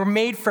and we're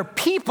made for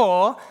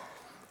people,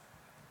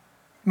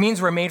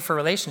 means we're made for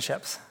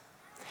relationships.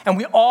 And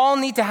we all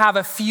need to have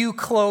a few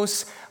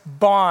close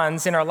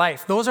bonds in our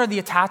life. Those are the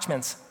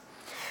attachments.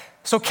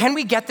 So can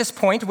we get this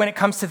point when it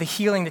comes to the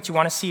healing that you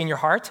want to see in your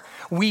heart?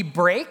 We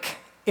break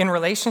in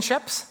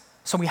relationships,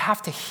 so we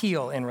have to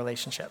heal in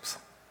relationships.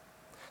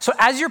 So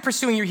as you're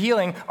pursuing your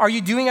healing, are you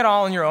doing it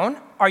all on your own?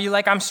 Are you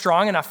like, I'm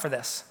strong enough for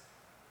this?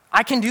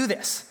 I can do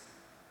this.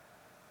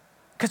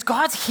 Because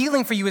God's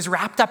healing for you is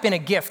wrapped up in a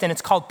gift, and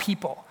it's called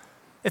people.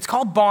 It's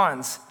called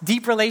bonds,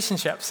 deep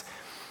relationships.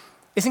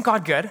 Isn't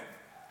God good?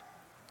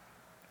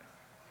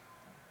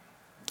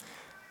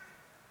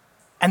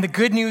 And the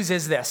good news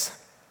is this.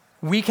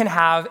 We can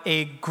have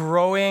a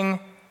growing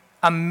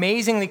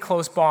amazingly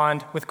close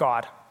bond with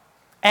God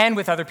and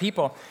with other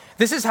people.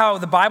 This is how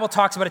the Bible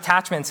talks about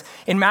attachments.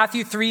 In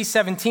Matthew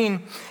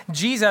 3:17,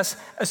 Jesus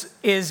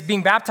is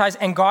being baptized,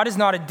 and God is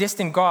not a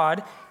distant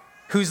God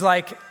who's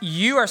like,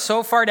 you are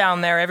so far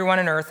down there, everyone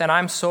on earth, and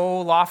I'm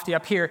so lofty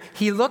up here.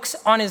 He looks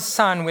on his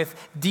son with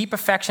deep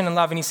affection and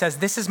love, and he says,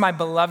 this is my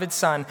beloved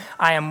son.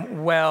 I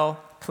am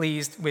well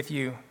pleased with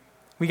you.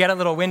 We get a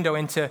little window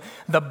into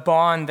the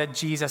bond that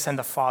Jesus and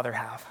the Father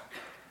have.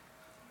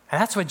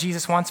 And that's what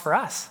Jesus wants for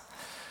us.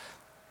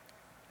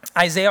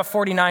 Isaiah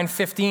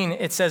 49:15,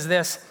 it says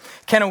this,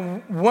 can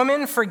a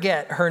woman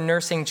forget her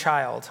nursing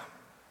child?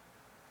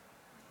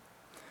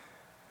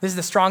 This is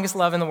the strongest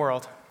love in the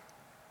world,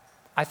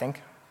 I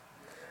think.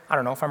 I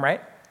don't know if I'm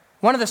right.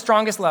 One of the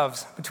strongest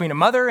loves between a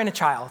mother and a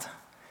child.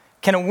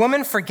 Can a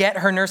woman forget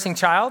her nursing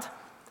child?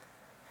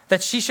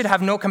 That she should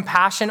have no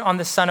compassion on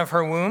the son of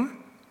her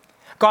womb?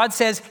 God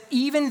says,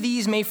 even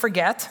these may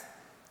forget,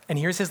 and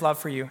here's his love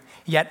for you,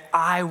 yet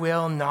I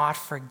will not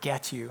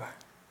forget you.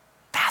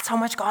 That's how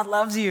much God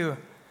loves you.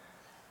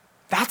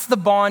 That's the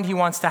bond he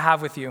wants to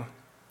have with you.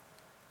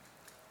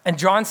 And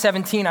John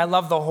 17, I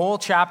love the whole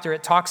chapter.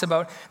 It talks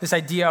about this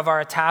idea of our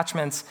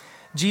attachments.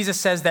 Jesus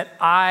says that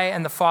I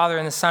and the Father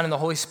and the Son and the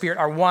Holy Spirit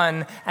are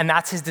one, and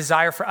that's his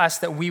desire for us,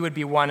 that we would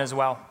be one as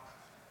well.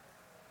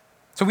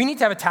 So we need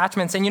to have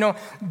attachments. And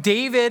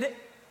David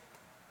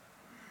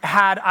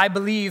had, I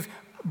believe,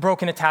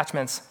 broken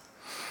attachments.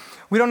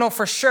 We don't know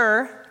for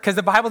sure, because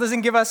the Bible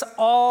doesn't give us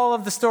all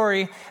of the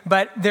story,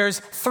 but there's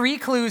 3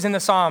 clues in the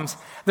Psalms.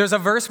 There's a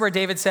verse where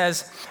David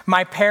says,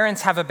 my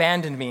parents have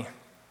abandoned me.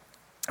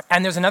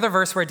 And there's another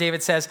verse where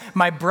David says,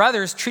 my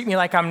brothers treat me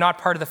like I'm not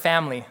part of the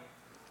family.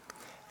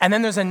 And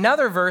then there's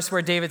another verse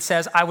where David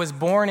says, I was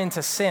born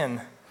into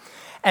sin.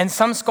 And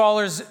some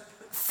scholars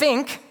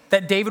think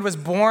that David was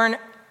born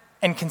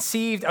and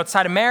conceived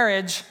outside of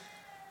marriage,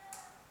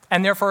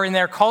 and therefore in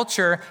their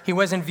culture, he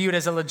wasn't viewed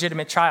as a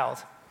legitimate child.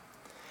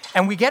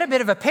 And we get a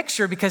bit of a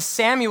picture because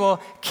Samuel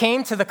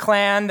came to the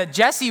clan that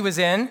Jesse was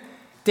in,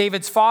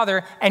 David's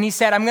father, and he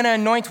said, I'm going to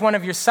anoint one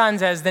of your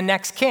sons as the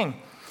next king.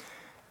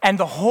 And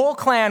the whole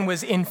clan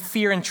was in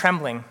fear and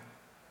trembling.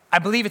 I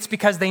believe it's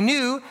because they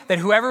knew that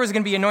whoever was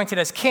going to be anointed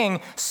as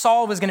king,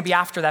 Saul was going to be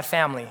after that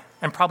family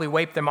and probably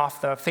wipe them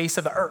off the face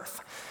of the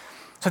earth.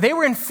 So they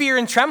were in fear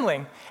and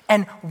trembling.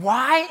 And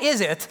why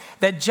is it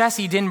that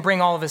Jesse didn't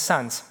bring all of his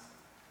sons?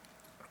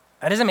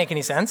 That doesn't make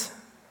any sense.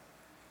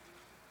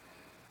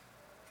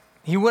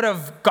 He would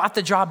have got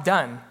the job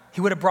done.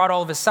 He would have brought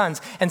all of his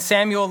sons. And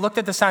Samuel looked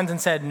at the sons and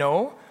said,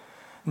 no.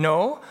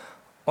 Well,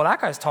 that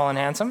guy's tall and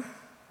handsome.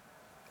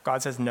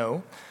 God says,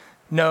 no.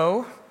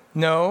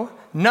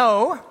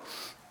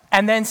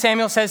 And then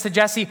Samuel says to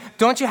Jesse,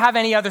 don't you have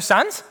any other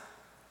sons?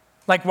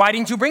 Like, why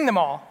didn't you bring them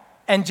all?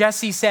 And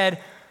Jesse said,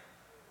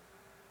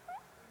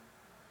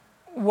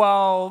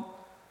 well,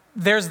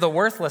 there's the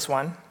worthless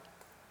one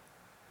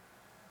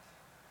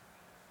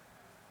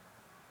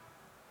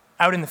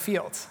out in the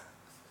fields.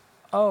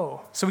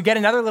 Oh, so we get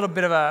another little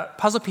bit of a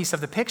puzzle piece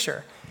of the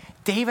picture.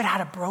 David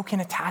had a broken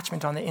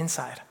attachment on the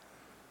inside.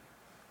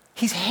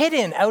 He's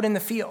hidden out in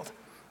the field.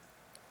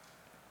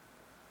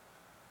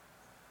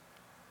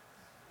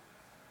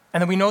 And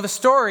then we know the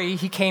story.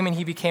 He came and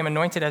he became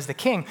anointed as the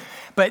king.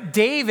 But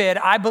David,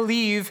 I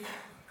believe,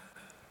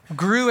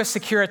 grew a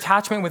secure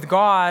attachment with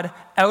God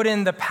out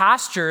in the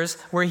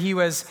pastures where he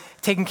was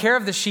taking care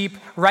of the sheep,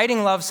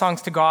 writing love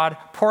songs to God,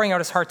 pouring out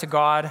his heart to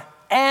God,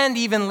 and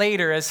even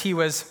later as he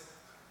was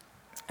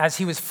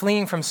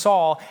fleeing from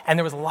Saul, and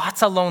there was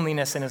lots of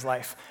loneliness in his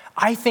life.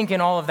 I think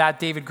in all of that,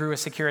 David grew a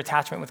secure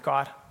attachment with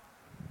God.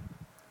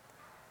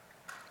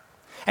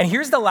 And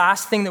here's the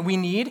last thing that we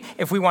need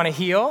if we want to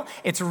heal.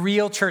 It's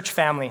real church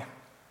family.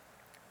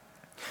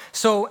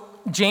 So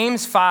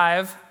James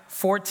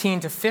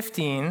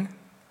 5:14-15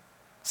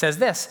 says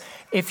this,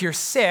 if you're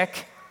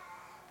sick,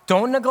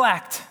 don't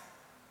neglect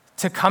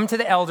to come to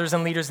the elders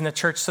and leaders in the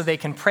church so they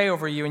can pray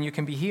over you and you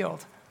can be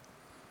healed.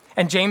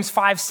 And James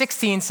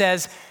 5:16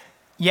 says,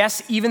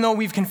 yes, even though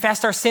we've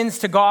confessed our sins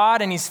to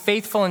God and he's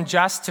faithful and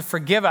just to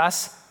forgive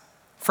us,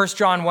 1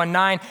 John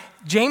 1:9,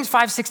 James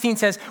 5:16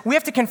 says we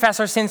have to confess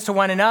our sins to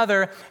one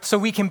another so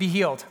we can be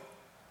healed.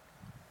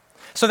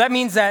 So that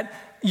means that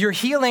your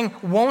healing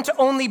won't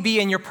only be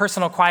in your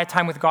personal quiet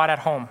time with God at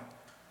home.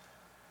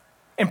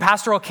 In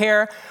pastoral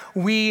care,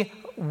 we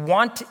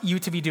want you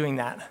to be doing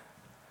that.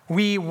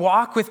 We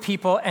walk with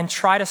people and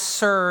try to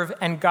serve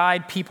and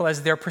guide people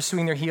as they're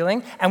pursuing their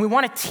healing. And we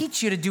want to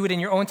teach you to do it in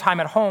your own time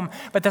at home,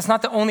 but that's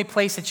not the only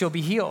place that you'll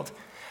be healed.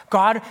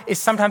 God is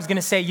sometimes going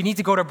to say, you need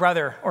to go to a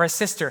brother or a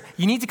sister.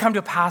 You need to come to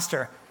a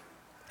pastor.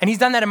 And he's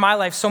done that in my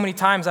life so many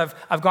times.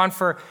 I've gone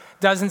for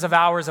dozens of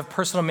hours of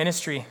personal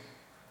ministry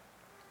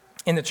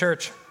in the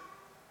church.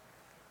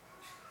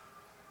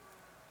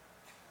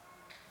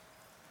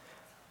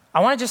 I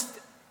want to just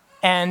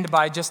end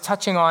by just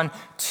touching on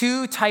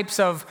 2 types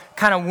of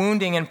kind of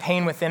wounding and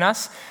pain within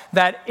us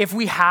that if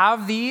we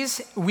have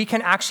these, we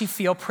can actually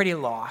feel pretty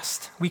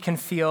lost. We can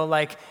feel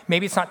like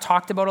maybe it's not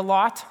talked about a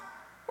lot,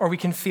 or we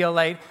can feel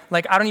like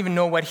I don't even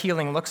know what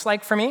healing looks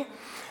like for me.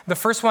 The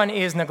first one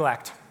is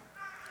neglect.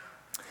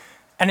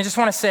 And I just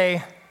want to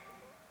say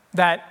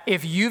that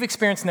if you've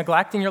experienced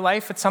neglect in your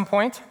life at some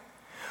point,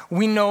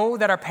 we know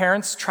that our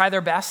parents try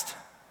their best,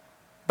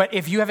 but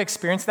if you have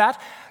experienced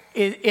that,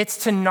 it's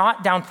to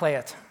not downplay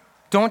it.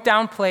 Don't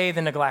downplay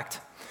the neglect.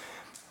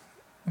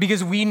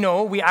 Because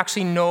we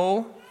actually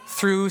know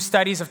through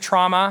studies of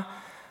trauma,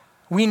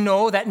 we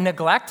know that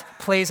neglect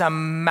plays a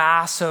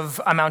massive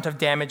amount of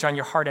damage on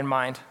your heart and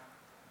mind.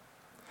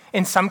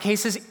 In some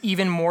cases,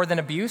 even more than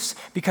abuse,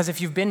 because if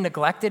you've been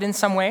neglected in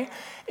some way,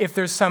 if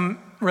there's some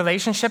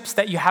relationships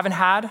that you haven't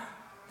had,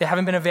 they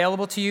haven't been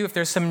available to you, if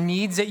there's some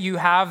needs that you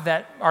have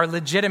that are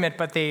legitimate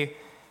but they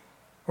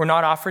were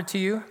not offered to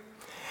you,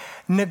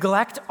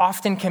 neglect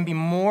often can be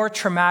more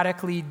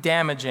traumatically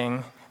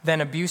damaging than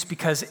abuse,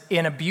 because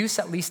in abuse,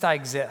 at least I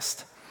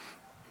exist.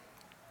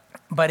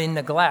 But in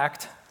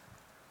neglect,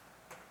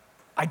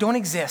 I don't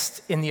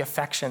exist in the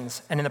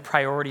affections and in the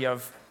priority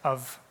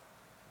of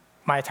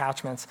my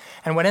attachments.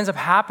 And what ends up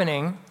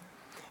happening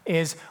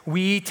is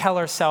we tell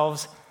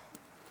ourselves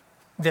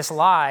this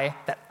lie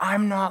that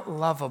I'm not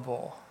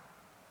lovable.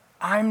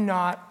 I'm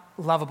not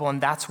lovable, and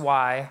that's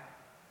why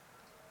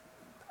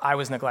I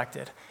was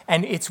neglected.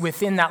 And it's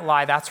within that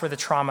lie, that's where the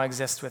trauma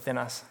exists within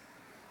us.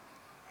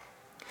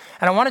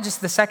 And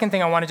the second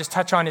thing I want to just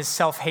touch on is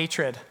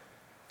self-hatred.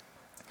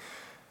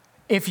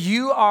 If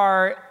you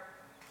are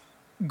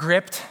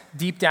gripped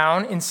deep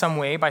down in some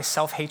way by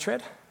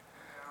self-hatred,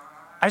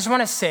 I just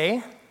want to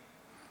say,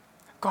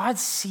 God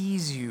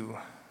sees you.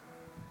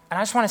 And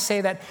I just want to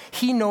say that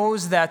he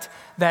knows that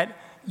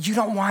you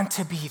don't want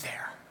to be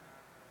there.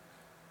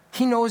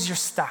 He knows you're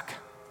stuck.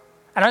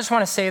 And I just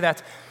want to say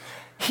that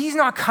he's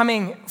not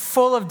coming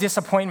full of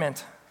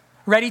disappointment,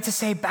 ready to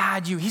say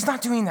bad you. He's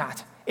not doing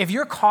that. If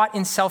you're caught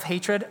in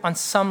self-hatred on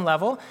some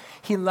level,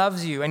 he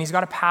loves you and he's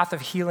got a path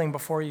of healing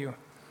before you.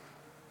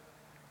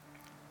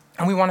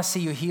 And we want to see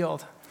you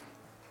healed.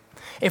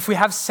 If we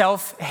have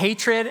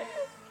self-hatred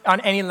on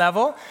any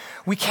level,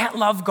 we can't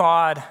love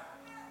God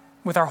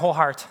with our whole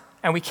heart,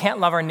 and we can't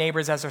love our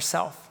neighbors as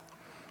ourselves.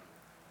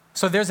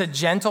 So there's a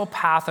gentle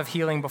path of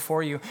healing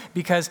before you,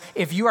 because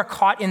if you are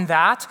caught in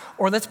that,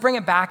 or let's bring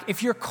it back,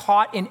 if you're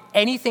caught in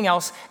anything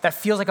else that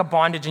feels like a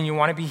bondage and you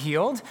want to be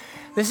healed,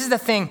 this is the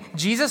thing.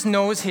 Jesus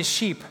knows his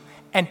sheep,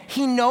 and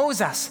he knows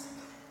us.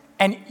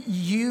 And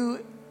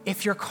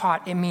if you're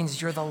caught, it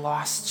means you're the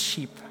lost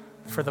sheep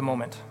for the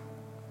moment.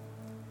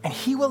 And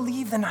he will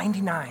leave the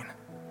 99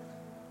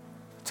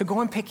 to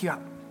go and pick you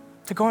up,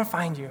 to go and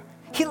find you.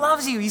 He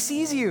loves you. He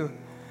sees you.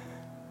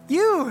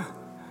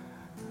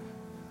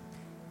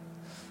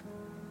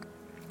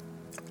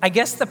 I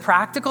guess the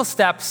practical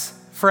steps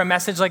for a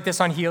message like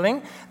this on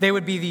healing, they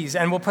would be these,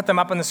 and we'll put them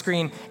up on the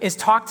screen, is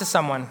talk to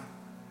someone.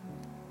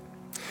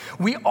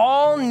 We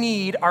all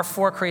need our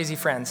 4 crazy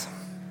friends.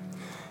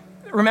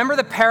 Remember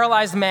the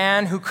paralyzed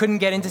man who couldn't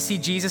get in to see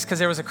Jesus because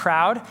there was a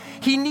crowd?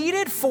 He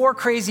needed 4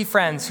 crazy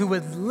friends who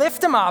would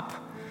lift him up,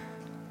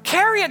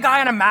 carry a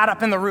guy on a mat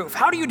up in the roof.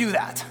 How do you do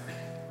that?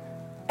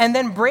 And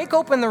then break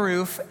open the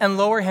roof and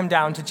lower him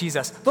down to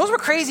Jesus. Those were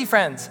crazy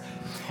friends.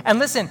 And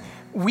listen,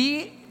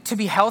 to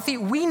be healthy,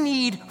 we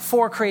need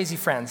 4 crazy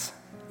friends.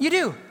 You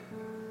do.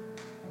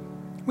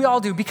 We all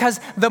do, because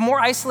the more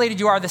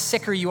isolated you are, the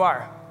sicker you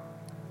are.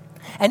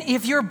 And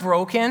if you're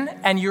broken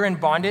and you're in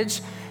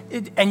bondage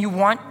and you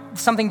want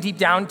something deep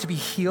down to be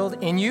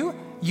healed in you,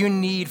 you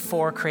need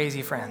 4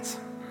 crazy friends.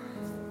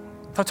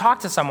 So talk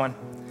to someone.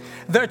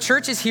 The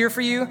church is here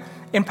for you.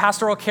 In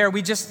pastoral care,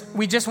 we just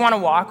want to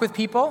walk with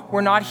people. We're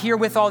not here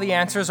with all the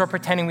answers or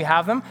pretending we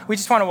have them. We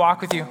just want to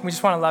walk with you. We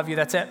just want to love you.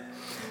 That's it.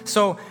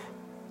 So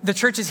the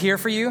church is here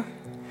for you.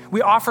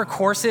 We offer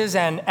courses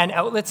and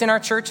outlets in our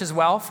church as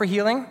well for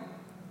healing.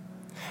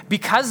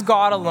 Because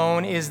God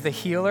alone is the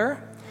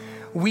healer,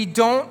 we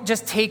don't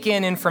just take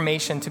in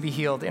information to be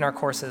healed in our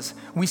courses.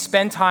 We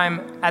spend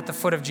time at the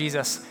foot of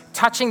Jesus,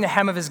 touching the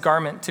hem of his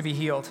garment to be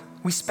healed.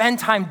 We spend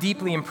time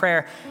deeply in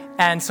prayer.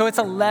 And so it's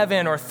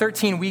 11 or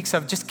 13 weeks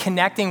of just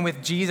connecting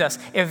with Jesus.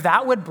 If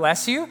that would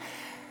bless you,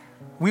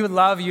 we would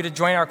love you to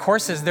join our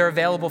courses. They're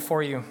available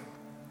for you.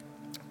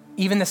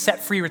 Even the Set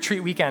Free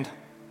Retreat weekend.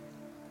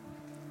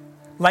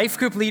 Life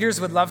group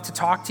leaders would love to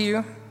talk to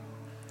you.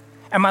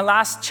 And my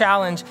last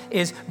challenge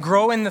is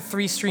grow in the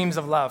 3 streams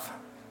of love.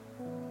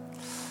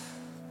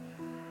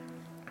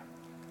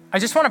 I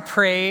just want to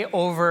pray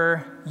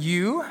over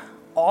you,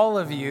 all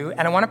of you,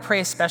 and I want to pray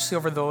especially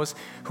over those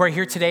who are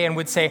here today and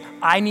would say,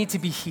 I need to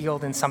be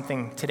healed in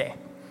something today.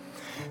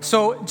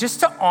 So just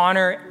to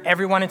honor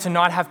everyone and to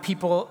not have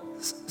people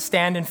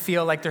stand and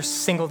feel like they're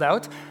singled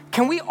out,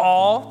 can we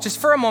all, just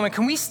for a moment,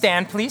 can we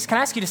stand, please? Can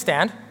I ask you to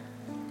stand?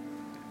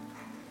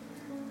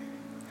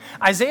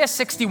 Isaiah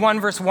 61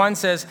 verse 1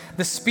 says,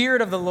 the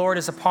Spirit of the Lord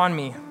is upon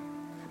me,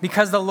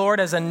 because the Lord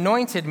has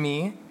anointed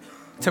me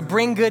to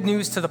bring good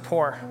news to the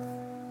poor,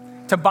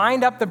 to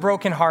bind up the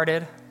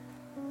brokenhearted,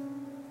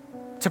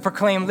 to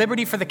proclaim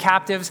liberty for the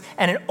captives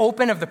and an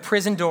open of the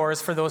prison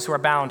doors for those who are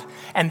bound.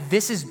 And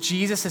this is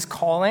Jesus'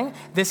 calling.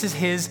 This is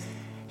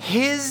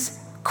his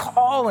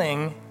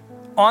calling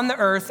on the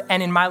earth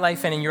and in my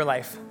life and in your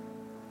life.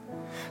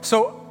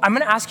 So I'm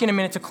going to ask you in a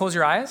minute to close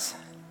your eyes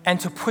and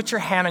to put your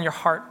hand on your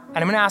heart. And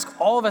I'm going to ask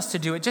all of us to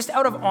do it just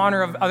out of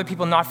honor of other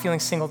people not feeling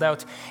singled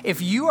out.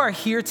 If you are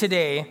here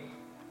today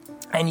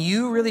and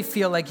you really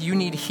feel like you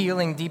need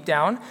healing deep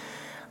down,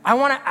 I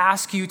want to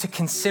ask you to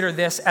consider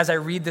this as I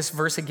read this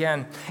verse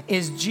again.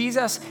 Is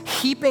Jesus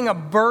heaping a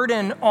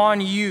burden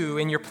on you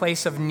in your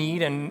place of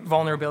need and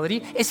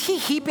vulnerability? Is he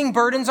heaping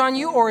burdens on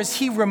you, or is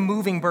he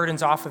removing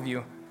burdens off of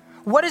you?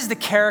 What is the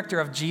character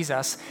of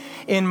Jesus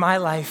in my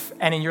life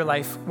and in your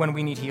life when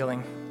we need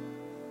healing?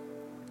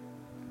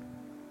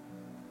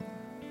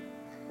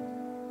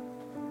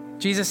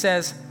 Jesus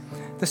says,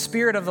 "The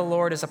Spirit of the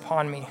Lord is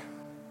upon me,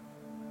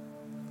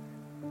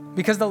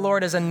 because the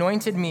Lord has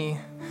anointed me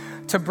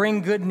to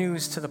bring good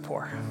news to the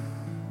poor,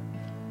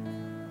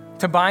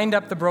 to bind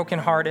up the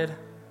brokenhearted,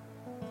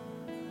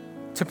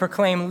 to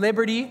proclaim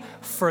liberty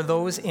for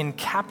those in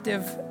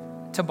captive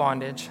to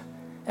bondage,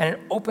 and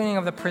an opening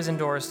of the prison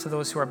doors to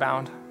those who are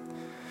bound."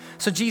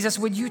 So Jesus,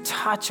 would you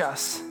touch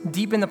us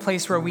deep in the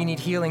place where we need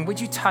healing? Would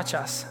you touch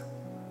us?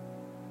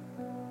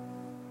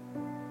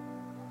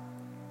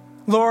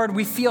 Lord,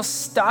 we feel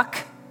stuck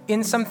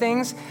in some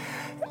things,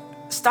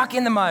 stuck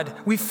in the mud.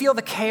 We feel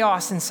the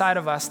chaos inside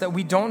of us that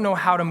we don't know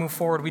how to move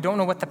forward. We don't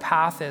know what the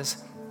path is.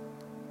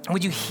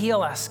 Would you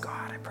heal us,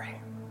 God, I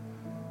pray.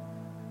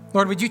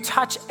 Lord, would you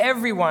touch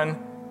everyone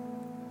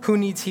who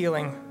needs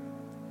healing?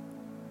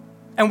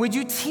 And would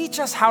you teach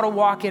us how to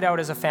walk it out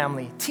as a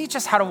family? Teach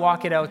us how to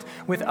walk it out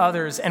with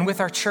others and with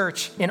our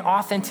church in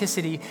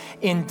authenticity,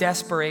 in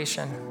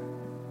desperation.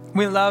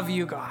 We love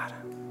you, God.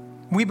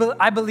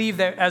 I believe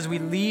that as we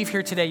leave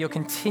here today, you'll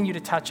continue to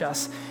touch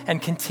us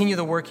and continue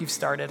the work you've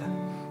started.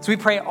 So we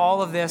pray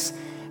all of this,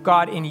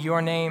 God, in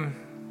your name.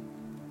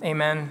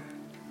 Amen.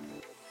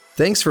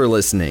 Thanks for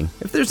listening.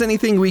 If there's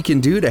anything we can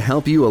do to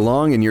help you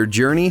along in your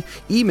journey,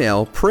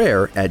 email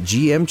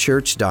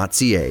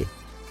prayer@gmchurch.ca.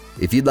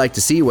 If you'd like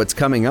to see what's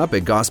coming up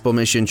at Gospel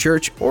Mission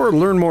Church or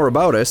learn more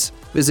about us,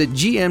 visit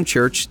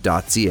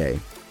gmchurch.ca.